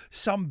care,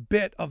 some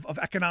bit of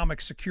economic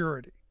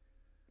security.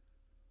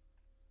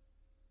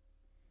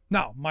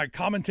 Now, my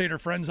commentator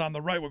friends on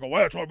the right will go,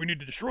 well, that's why we need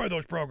to destroy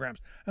those programs.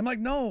 I'm like,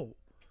 no,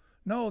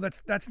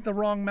 that's the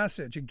wrong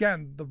message.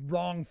 Again, the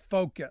wrong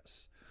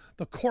focus,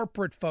 the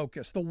corporate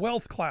focus, the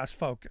wealth class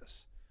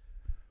focus.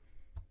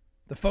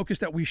 The focus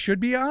that we should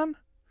be on,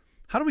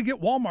 how do we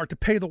get Walmart to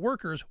pay the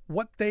workers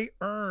what they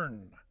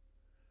earn?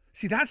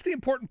 See, that's the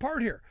important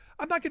part here.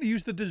 I'm not going to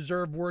use the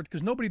deserve word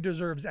because nobody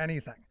deserves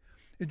anything.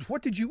 It's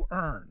what did you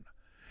earn?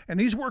 And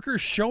these workers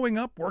showing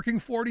up, working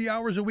 40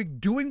 hours a week,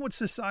 doing what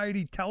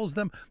society tells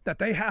them that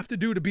they have to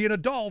do to be an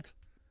adult,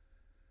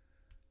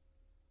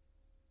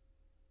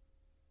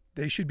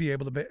 they should be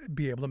able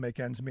to make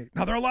ends meet.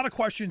 Now, there are a lot of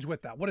questions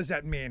with that. What does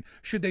that mean?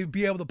 Should they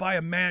be able to buy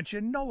a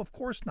mansion? No, of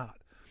course not.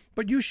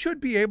 But you should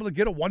be able to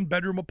get a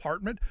one-bedroom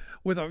apartment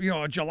with a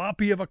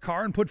jalopy of a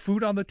car and put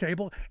food on the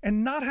table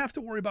and not have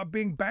to worry about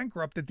being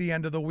bankrupt at the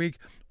end of the week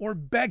or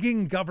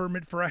begging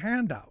government for a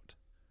handout.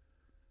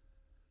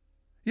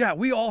 Yeah,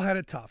 we all had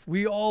it tough.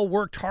 We all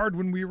worked hard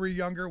when we were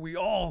younger. When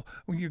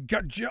you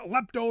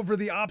leapt over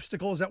the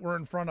obstacles that were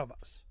in front of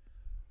us.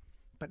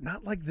 But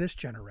not like this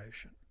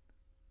generation.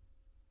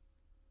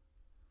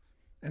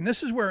 And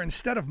this is where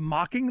instead of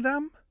mocking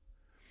them,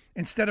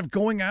 instead of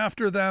going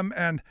after them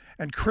and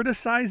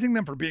criticizing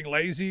them for being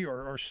lazy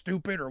or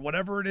stupid or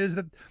whatever it is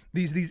that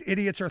these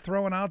idiots are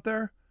throwing out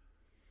there,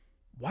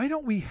 why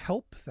don't we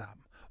help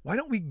them? Why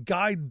don't we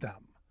guide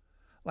them?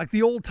 Like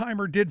the old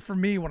timer did for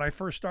me when I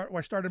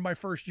started my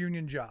first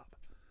union job.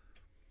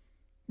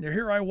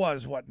 Here I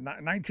was,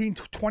 19,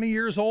 20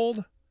 years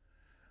old?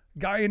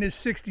 Guy in his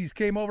 60s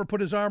came over,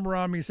 put his arm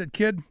around me, and said,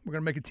 kid, we're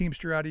going to make a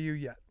Teamster out of you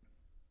yet.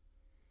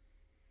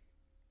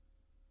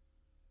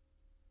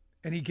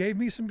 And he gave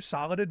me some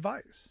solid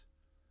advice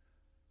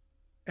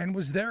and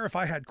was there if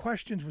I had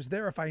questions, was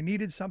there if I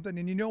needed something.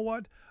 And you know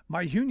what?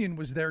 My union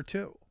was there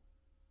too.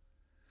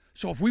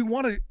 So if we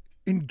want to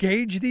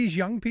engage these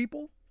young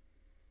people,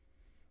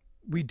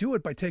 we do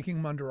it by taking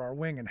them under our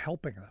wing and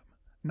helping them,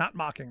 not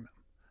mocking them,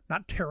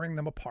 not tearing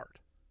them apart.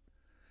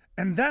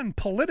 And then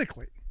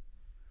politically,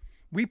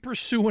 we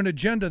pursue an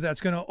agenda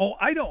that's going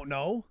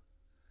to,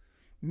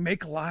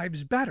 make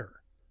lives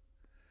better.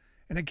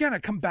 And again, I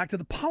come back to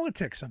the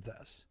politics of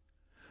this.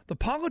 The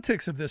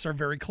politics of this are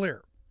very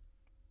clear.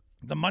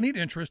 The moneyed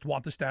interests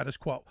want the status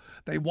quo.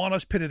 They want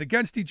us pitted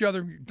against each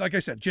other. Like I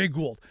said, Jay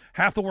Gould,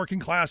 half the working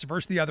class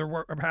versus the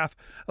other half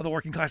of the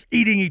working class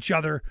eating each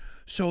other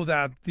so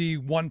that the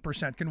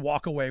 1% can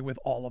walk away with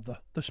all of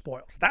the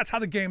spoils. That's how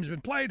the game's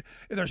been played.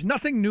 There's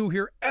nothing new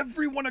here.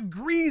 Everyone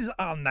agrees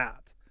on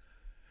that.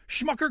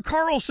 Schmucker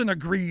Carlson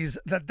agrees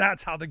that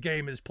that's how the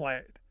game is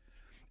played.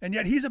 And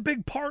yet he's a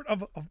big part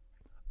of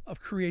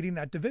creating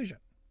that division.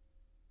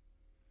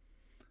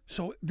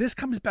 So this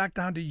comes back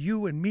down to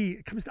you and me.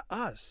 It comes to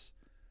us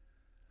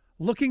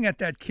looking at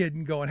that kid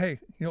and going, hey,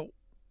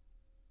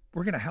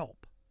 we're going to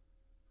help.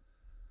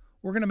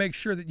 We're going to make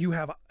sure that you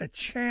have a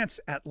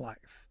chance at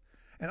life,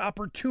 an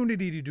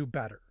opportunity to do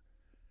better.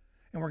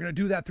 And we're going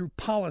to do that through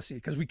policy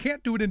because we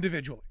can't do it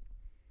individually.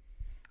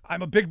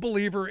 I'm a big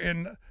believer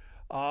in,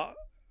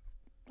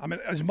 I'm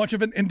as much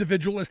of an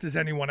individualist as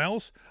anyone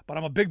else, but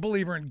I'm a big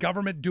believer in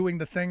government doing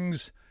the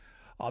things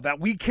that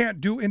we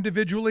can't do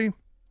individually,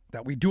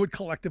 that we do it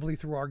collectively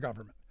through our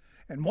government.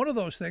 And one of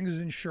those things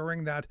is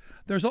ensuring that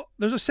there's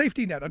a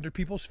safety net under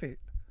people's feet.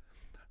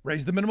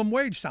 Raise the minimum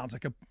wage sounds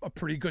like a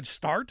pretty good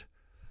start.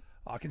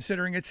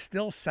 considering it's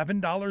still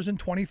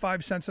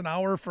 $7.25 an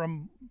hour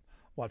from,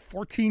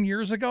 14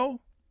 years ago?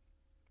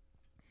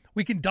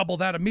 We can double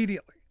that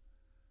immediately.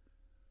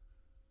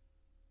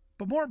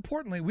 But more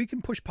importantly, we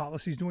can push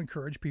policies to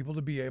encourage people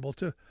to be able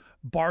to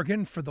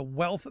bargain for the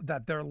wealth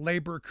that their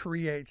labor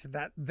creates,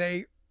 that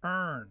they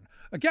earn.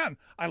 Again,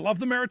 I love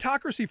the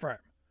meritocracy frame.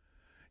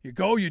 You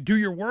go, you do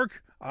your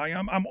work.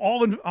 I'm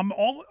all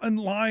in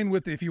line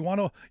with if you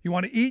want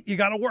to eat, you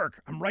got to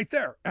work. I'm right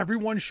there.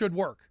 Everyone should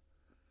work.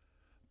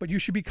 But you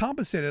should be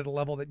compensated at a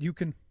level that you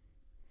can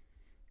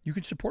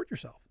support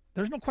yourself.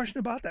 There's no question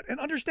about that. And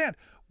understand,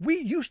 we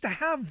used to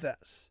have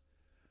this.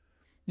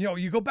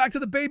 You go back to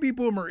the baby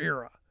boomer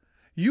era.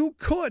 You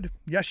could,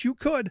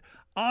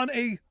 on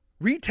a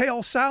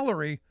retail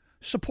salary,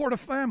 support a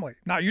family.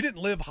 Now, you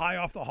didn't live high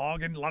off the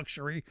hog in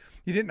luxury.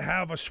 You didn't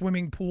have a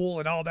swimming pool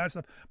and all that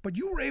stuff. But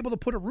you were able to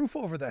put a roof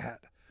over the head.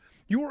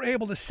 You were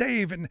able to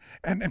save and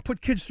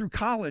put kids through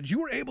college. You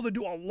were able to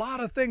do a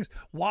lot of things.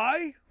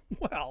 Why?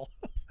 Well,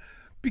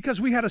 because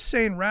we had a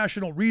sane,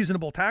 rational,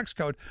 reasonable tax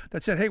code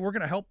that said, hey, we're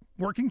going to help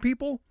working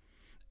people.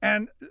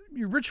 And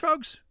you rich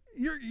folks,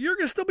 you're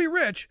going to still be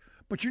rich,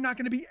 but you're not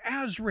going to be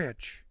as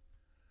rich.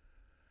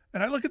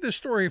 And I look at this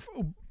story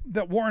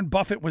that Warren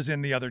Buffett was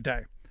in the other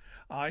day.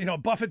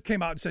 Buffett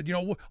came out and said,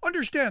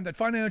 understand that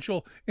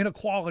financial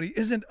inequality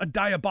isn't a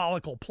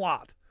diabolical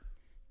plot.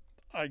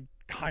 I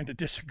kind of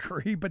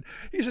disagree, but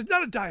he said,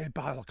 not a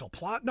diabolical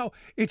plot. No,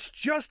 it's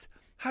just,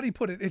 how do you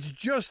put it? It's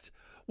just,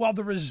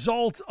 the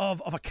result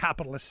of a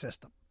capitalist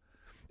system.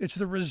 It's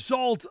the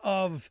result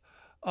of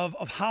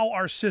how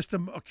our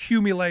system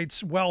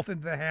accumulates wealth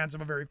into the hands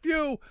of a very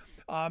few.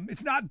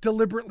 It's not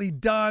deliberately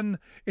done.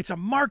 It's a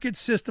market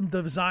system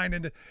designed,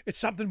 and it's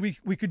something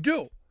we could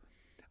do.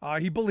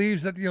 He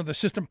believes that the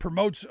system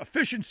promotes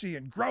efficiency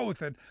and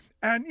growth,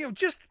 and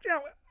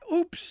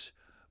oops,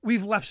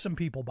 we've left some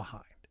people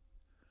behind.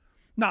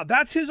 Now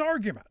that's his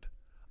argument.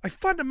 I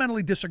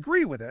fundamentally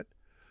disagree with it,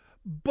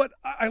 but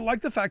I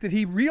like the fact that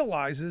he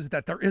realizes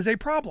that there is a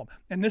problem,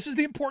 and this is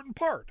the important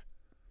part.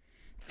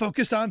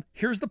 Focus on,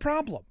 here's the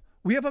problem.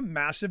 We have a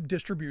massive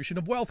distribution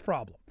of wealth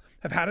problem.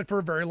 Have had it for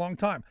a very long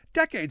time,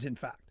 decades in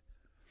fact.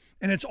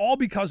 And it's all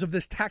because of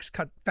this tax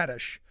cut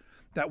fetish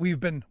that we've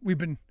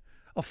been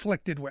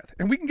afflicted with.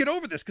 And we can get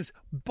over this because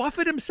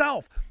Buffett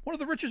himself, one of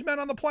the richest men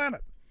on the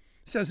planet,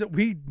 says that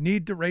we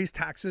need to raise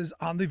taxes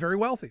on the very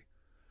wealthy.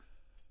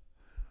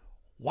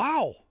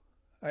 Wow.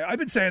 I've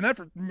been saying that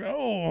for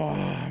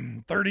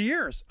 30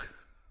 years.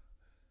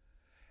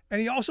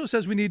 And he also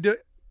says we need to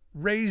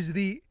raise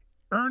the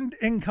earned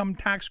income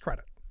tax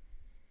credit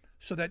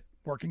so that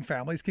working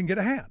families can get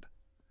a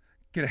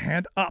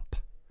hand up.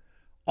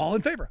 All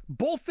in favor.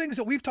 Both things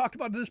that we've talked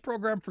about in this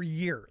program for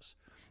years.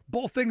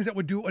 Both things that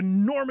would do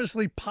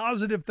enormously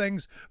positive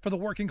things for the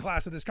working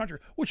class of this country,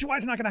 which is why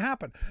it's not going to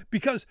happen.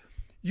 Because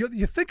you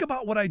think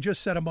about what I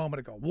just said a moment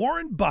ago.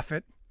 Warren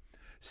Buffett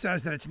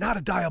says that it's not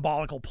a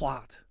diabolical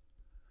plot.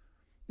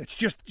 It's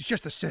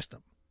just a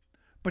system.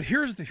 But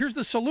here's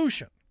the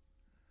solution.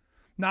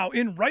 Now,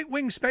 in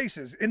right-wing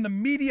spaces, in the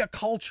media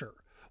culture,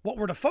 what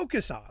we're to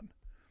focus on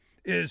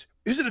is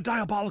it a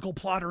diabolical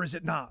plot or is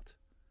it not?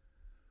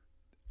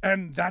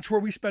 And that's where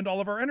we spend all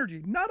of our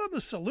energy, not on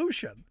the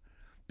solution,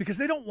 because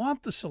they don't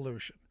want the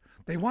solution.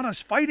 They want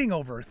us fighting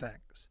over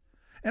things.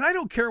 And I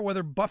don't care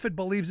whether Buffett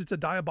believes it's a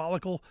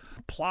diabolical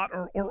plot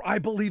or I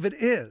believe it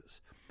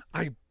is.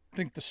 I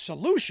think the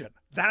solution,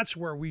 that's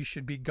where we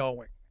should be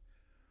going.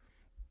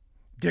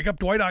 Dig up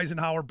Dwight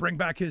Eisenhower, bring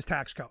back his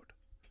tax code.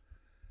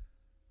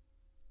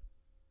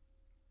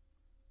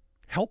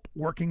 Help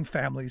working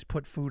families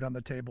put food on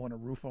the table and a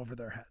roof over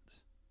their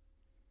heads.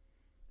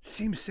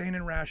 Seems sane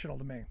and rational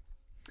to me.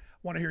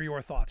 Want to hear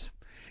your thoughts.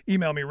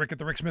 Email me,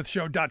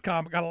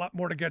 rick@thericksmithshow.com. Got a lot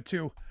more to get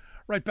to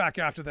right back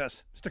after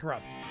this. Stick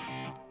around.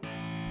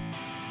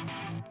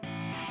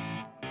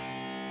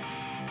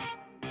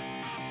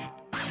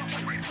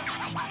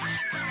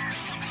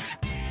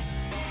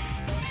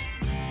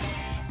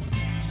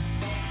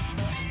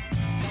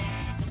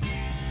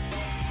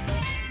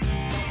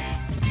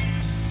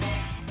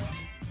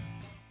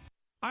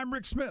 I'm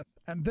Rick Smith,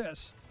 and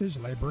this is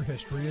Labor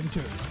History in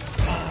 2.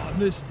 On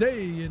this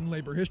day in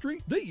labor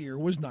history, the year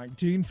was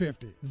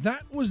 1950.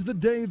 That was the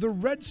day the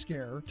Red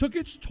Scare took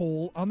its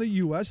toll on the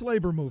U.S.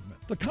 labor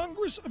movement. The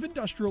Congress of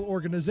Industrial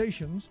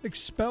Organizations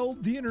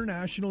expelled the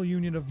International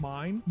Union of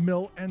Mine,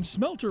 Mill, and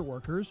Smelter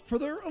Workers for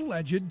their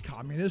alleged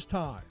communist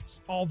ties.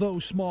 Although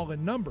small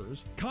in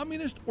numbers,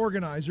 communist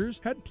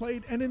organizers had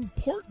played an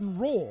important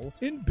role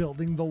in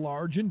building the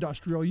large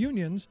industrial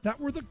unions that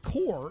were the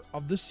core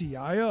of the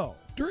CIO.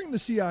 During the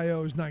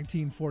CIO's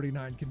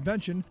 1949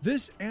 convention,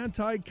 this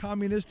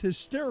anti-communist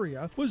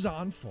hysteria was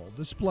on full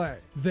display.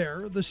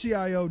 There, the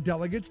CIO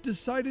delegates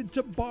decided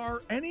to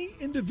bar any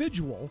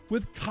individual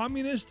with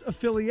communist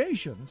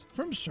affiliations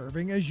from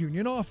serving as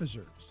union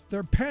officers.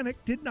 Their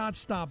panic did not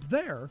stop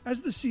there,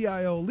 as the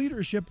CIO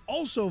leadership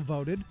also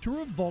voted to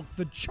revoke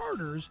the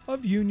charters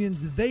of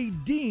unions they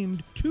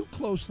deemed too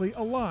closely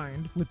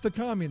aligned with the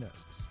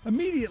communists.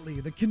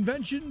 Immediately, the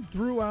convention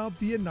threw out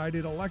the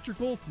United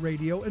Electrical,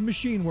 Radio, and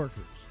Machine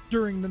Workers.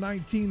 During the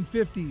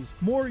 1950s,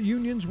 more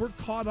unions were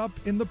caught up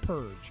in the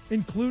purge,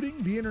 including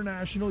the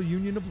International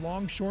Union of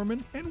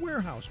Longshoremen and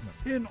Warehousemen.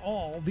 In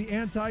all, the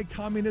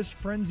anti-communist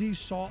frenzy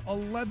saw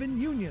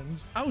 11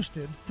 unions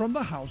ousted from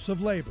the House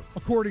of Labor.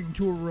 According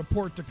to a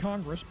report to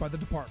Congress by the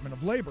Department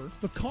of Labor,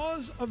 the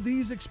cause of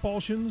these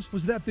expulsions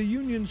was that the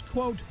union's,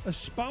 quote,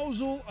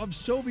 espousal of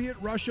Soviet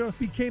Russia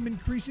became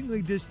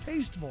increasingly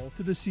distasteful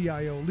to the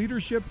CIO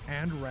leadership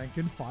and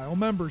rank-and-file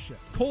membership.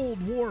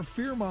 Cold War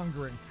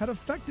fear-mongering had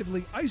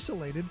effectively isolated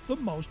the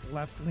most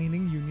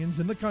left-leaning unions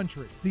in the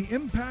country. The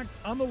impact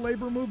on the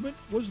labor movement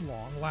was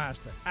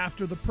long-lasting.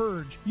 After the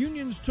purge,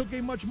 unions took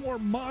a much more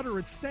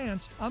moderate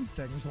stance on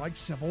things like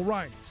civil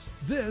rights.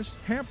 This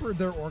hampered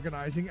their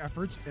organizing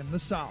efforts in the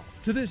South.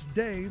 To this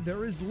day,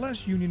 there is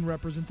less union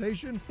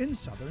representation in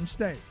southern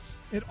states.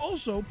 It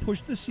also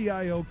pushed the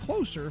CIO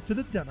closer to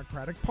the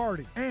Democratic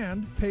Party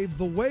and paved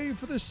the way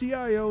for the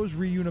CIO's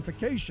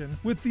reunification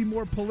with the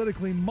more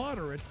politically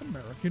moderate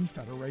American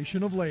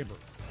Federation of Labor.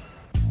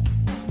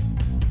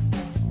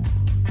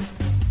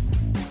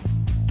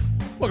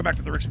 Welcome back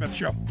to The Rick Smith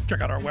Show. Check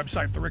out our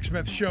website,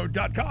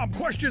 thericksmithshow.com.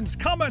 Questions,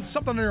 comments,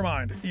 something on your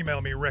mind, email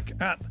me, Rick,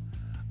 at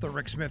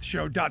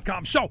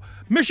thericksmithshow.com. So,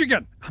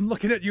 Michigan, I'm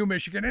looking at you,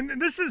 Michigan,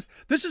 and this is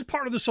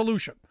part of the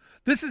solution.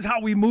 This is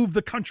how we move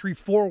the country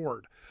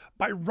forward,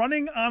 by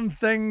running on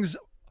things,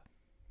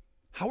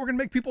 how we're going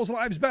to make people's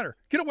lives better.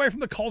 Get away from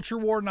the culture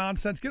war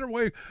nonsense. Get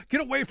away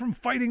from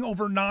fighting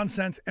over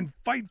nonsense and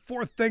fight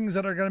for things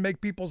that are going to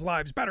make people's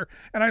lives better.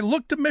 And I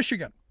look to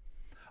Michigan.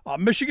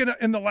 Michigan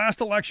in the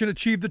last election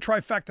achieved the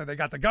trifecta. They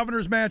got the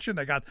governor's mansion,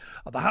 they got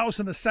the House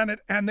and the Senate,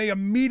 and they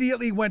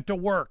immediately went to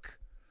work.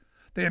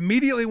 They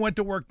immediately went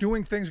to work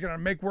doing things going to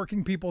make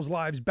working people's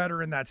lives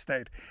better in that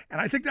state. And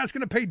I think that's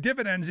going to pay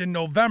dividends in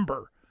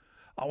November.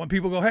 When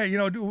people go, hey,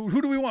 who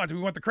do we want? Do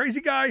we want the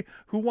crazy guy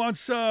who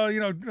wants,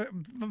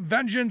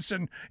 vengeance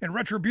and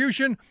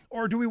retribution?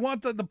 Or do we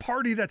want the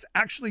party that's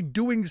actually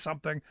doing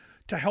something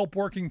to help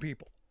working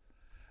people?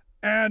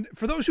 And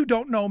for those who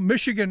don't know,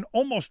 Michigan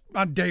almost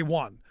on day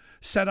one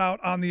set out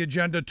on the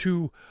agenda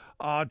to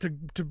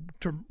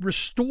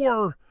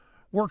restore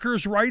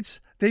workers'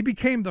 rights. They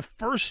became the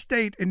first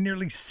state in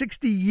nearly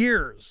 60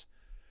 years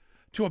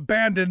to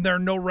abandon their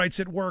no rights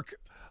at work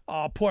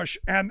push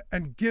and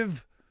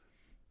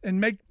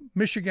make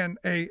Michigan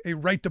a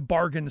right to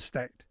bargain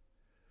state.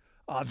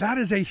 That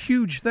is a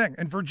huge thing.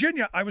 And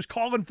Virginia, I was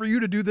calling for you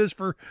to do this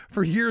for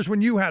years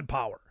when you had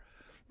power.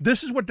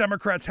 This is what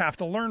Democrats have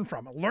to learn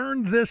from.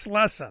 Learn this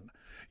lesson.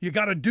 You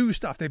got to do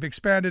stuff. They've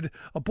expanded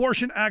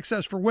abortion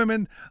access for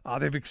women.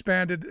 They've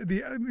expanded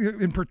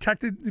and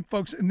protected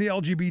folks in the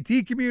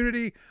LGBT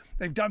community.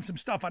 They've done some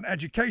stuff on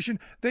education.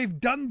 They've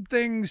done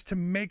things to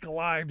make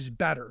lives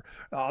better.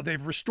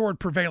 They've restored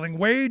prevailing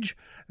wage.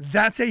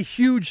 That's a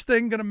huge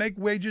thing, going to make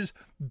wages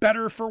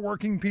better for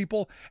working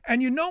people.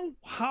 And you know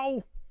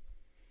how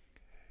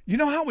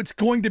it's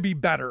going to be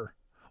better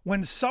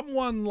when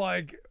someone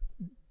like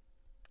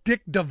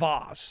Dick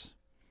DeVos,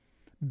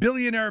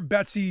 billionaire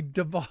Betsy's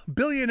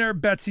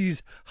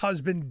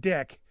husband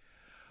Dick,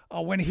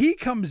 when he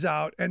comes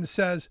out and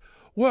says,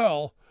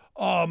 well,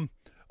 the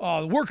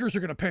workers are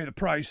going to pay the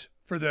price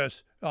for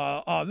this.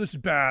 This is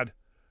bad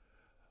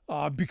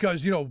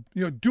because,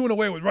 doing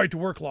away with right to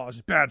work laws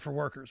is bad for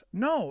workers.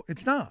 No,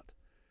 it's not.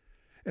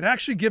 It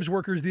actually gives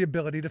workers the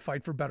ability to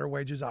fight for better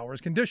wages,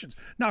 hours, conditions.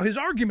 Now, his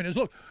argument is,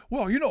 look,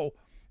 well,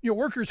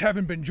 workers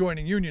haven't been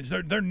joining unions.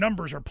 Their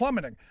numbers are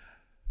plummeting.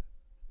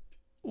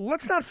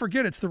 Let's not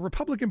forget it's the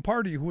Republican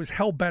Party who is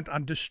hell-bent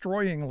on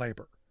destroying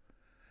labor.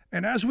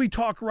 And as we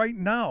talk right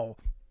now,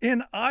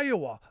 in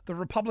Iowa, the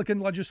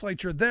Republican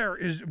legislature there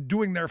is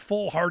doing their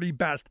foolhardy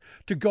best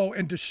to go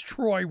and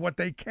destroy what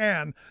they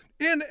can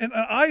in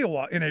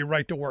Iowa, in a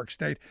right-to-work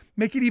state,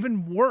 make it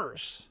even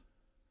worse.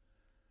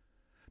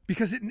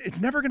 Because it's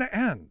never going to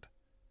end.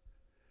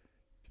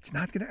 It's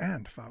not going to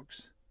end,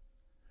 folks.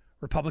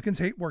 Republicans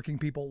hate working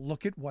people.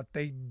 Look at what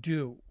they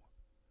do.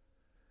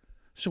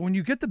 So when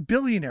you get the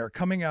billionaire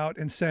coming out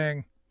and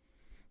saying,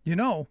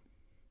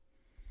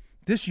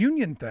 this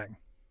union thing's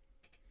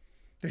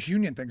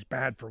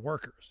bad for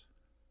workers,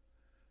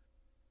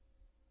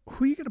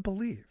 who are you going to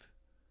believe?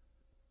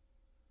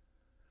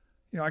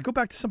 I go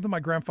back to something my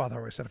grandfather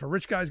always said. If a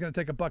rich guy's going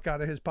to take a buck out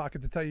of his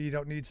pocket to tell you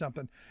don't need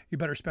something, you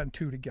better spend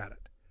two to get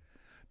it.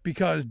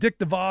 Because Dick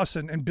DeVos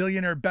and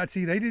billionaire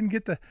Betsy, they didn't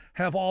get to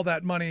have all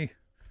that money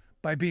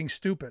by being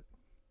stupid.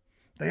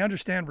 They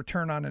understand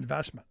return on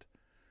investment.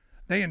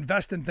 They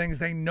invest in things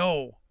they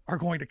know are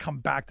going to come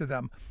back to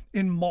them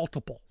in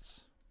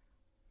multiples.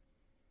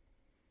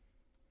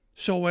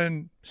 So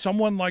when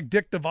someone like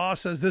Dick DeVos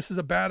says this is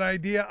a bad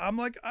idea, I'm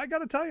like, I got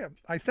to tell you,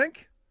 I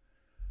think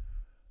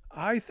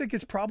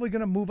it's probably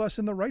going to move us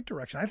in the right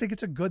direction. I think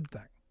it's a good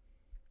thing.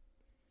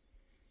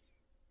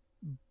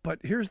 But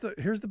here's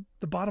the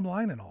bottom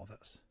line in all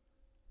this.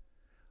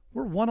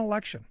 We're one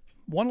election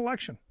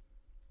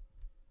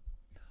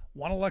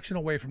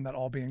away from that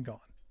all being gone.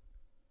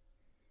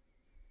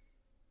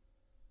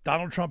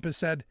 Donald Trump has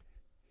said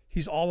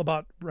he's all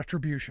about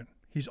retribution.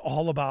 He's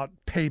all about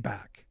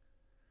payback.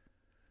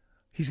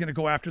 He's going to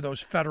go after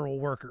those federal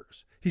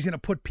workers. He's going to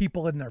put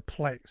people in their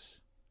place.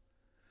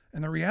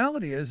 And the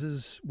reality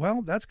is,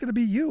 well, that's going to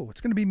be you. It's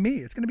going to be me.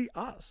 It's going to be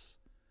us.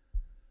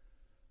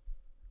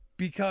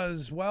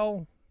 Because,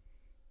 well,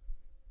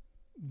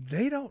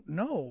 they don't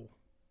know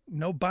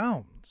no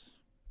bounds.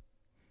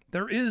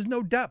 There is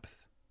no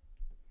depth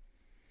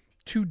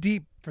too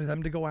deep for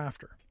them to go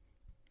after.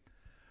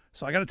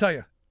 So I got to tell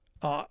you,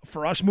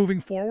 for us moving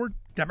forward,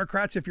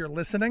 Democrats, if you're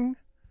listening,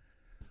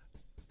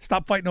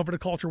 stop fighting over the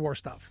culture war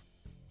stuff.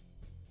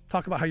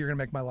 Talk about how you're going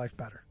to make my life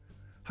better,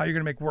 how you're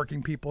going to make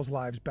working people's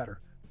lives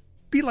better.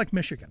 Be like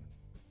Michigan.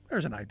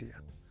 There's an idea.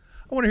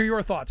 I want to hear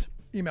your thoughts.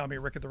 Email me,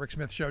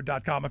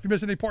 rick@thericksmithshow.com. If you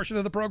miss any portion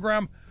of the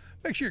program,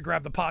 make sure you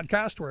grab the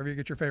podcast wherever you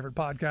get your favorite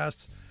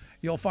podcasts.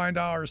 You'll find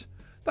ours.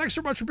 Thanks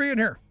so much for being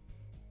here.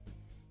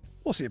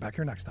 We'll see you back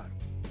here next time.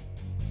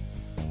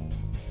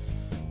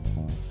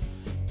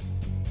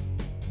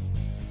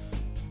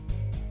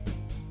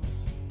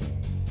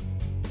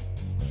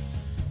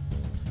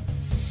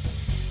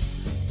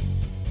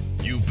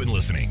 You've been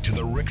listening to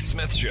The Rick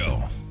Smith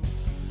Show.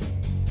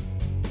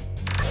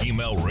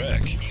 Email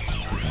Rick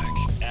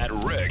at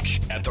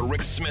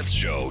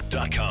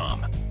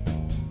rick@thericksmithshow.com.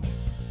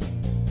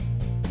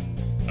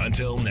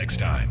 Until next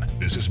time,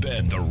 this has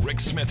been The Rick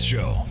Smith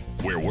Show,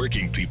 where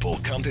working people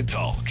come to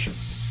talk.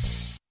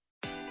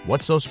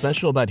 What's so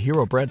special about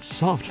Hero Bread's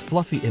soft,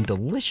 fluffy, and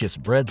delicious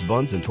breads,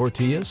 buns, and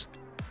tortillas?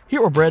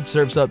 Hero Bread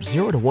serves up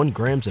 0 to 1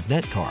 grams of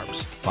net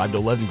carbs, 5 to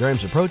 11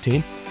 grams of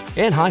protein,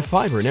 and high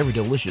fiber in every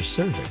delicious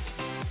serving.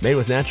 Made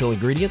with natural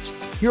ingredients,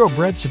 Hero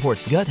Bread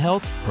supports gut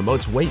health,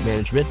 promotes weight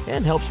management,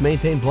 and helps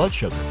maintain blood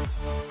sugar.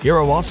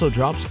 Hero also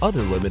drops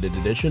other limited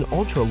edition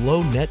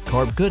ultra-low net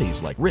carb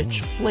goodies like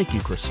rich, flaky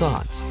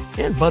croissants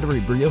and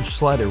buttery brioche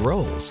slider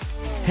rolls.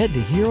 Head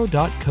to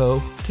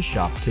hero.co to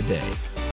shop today.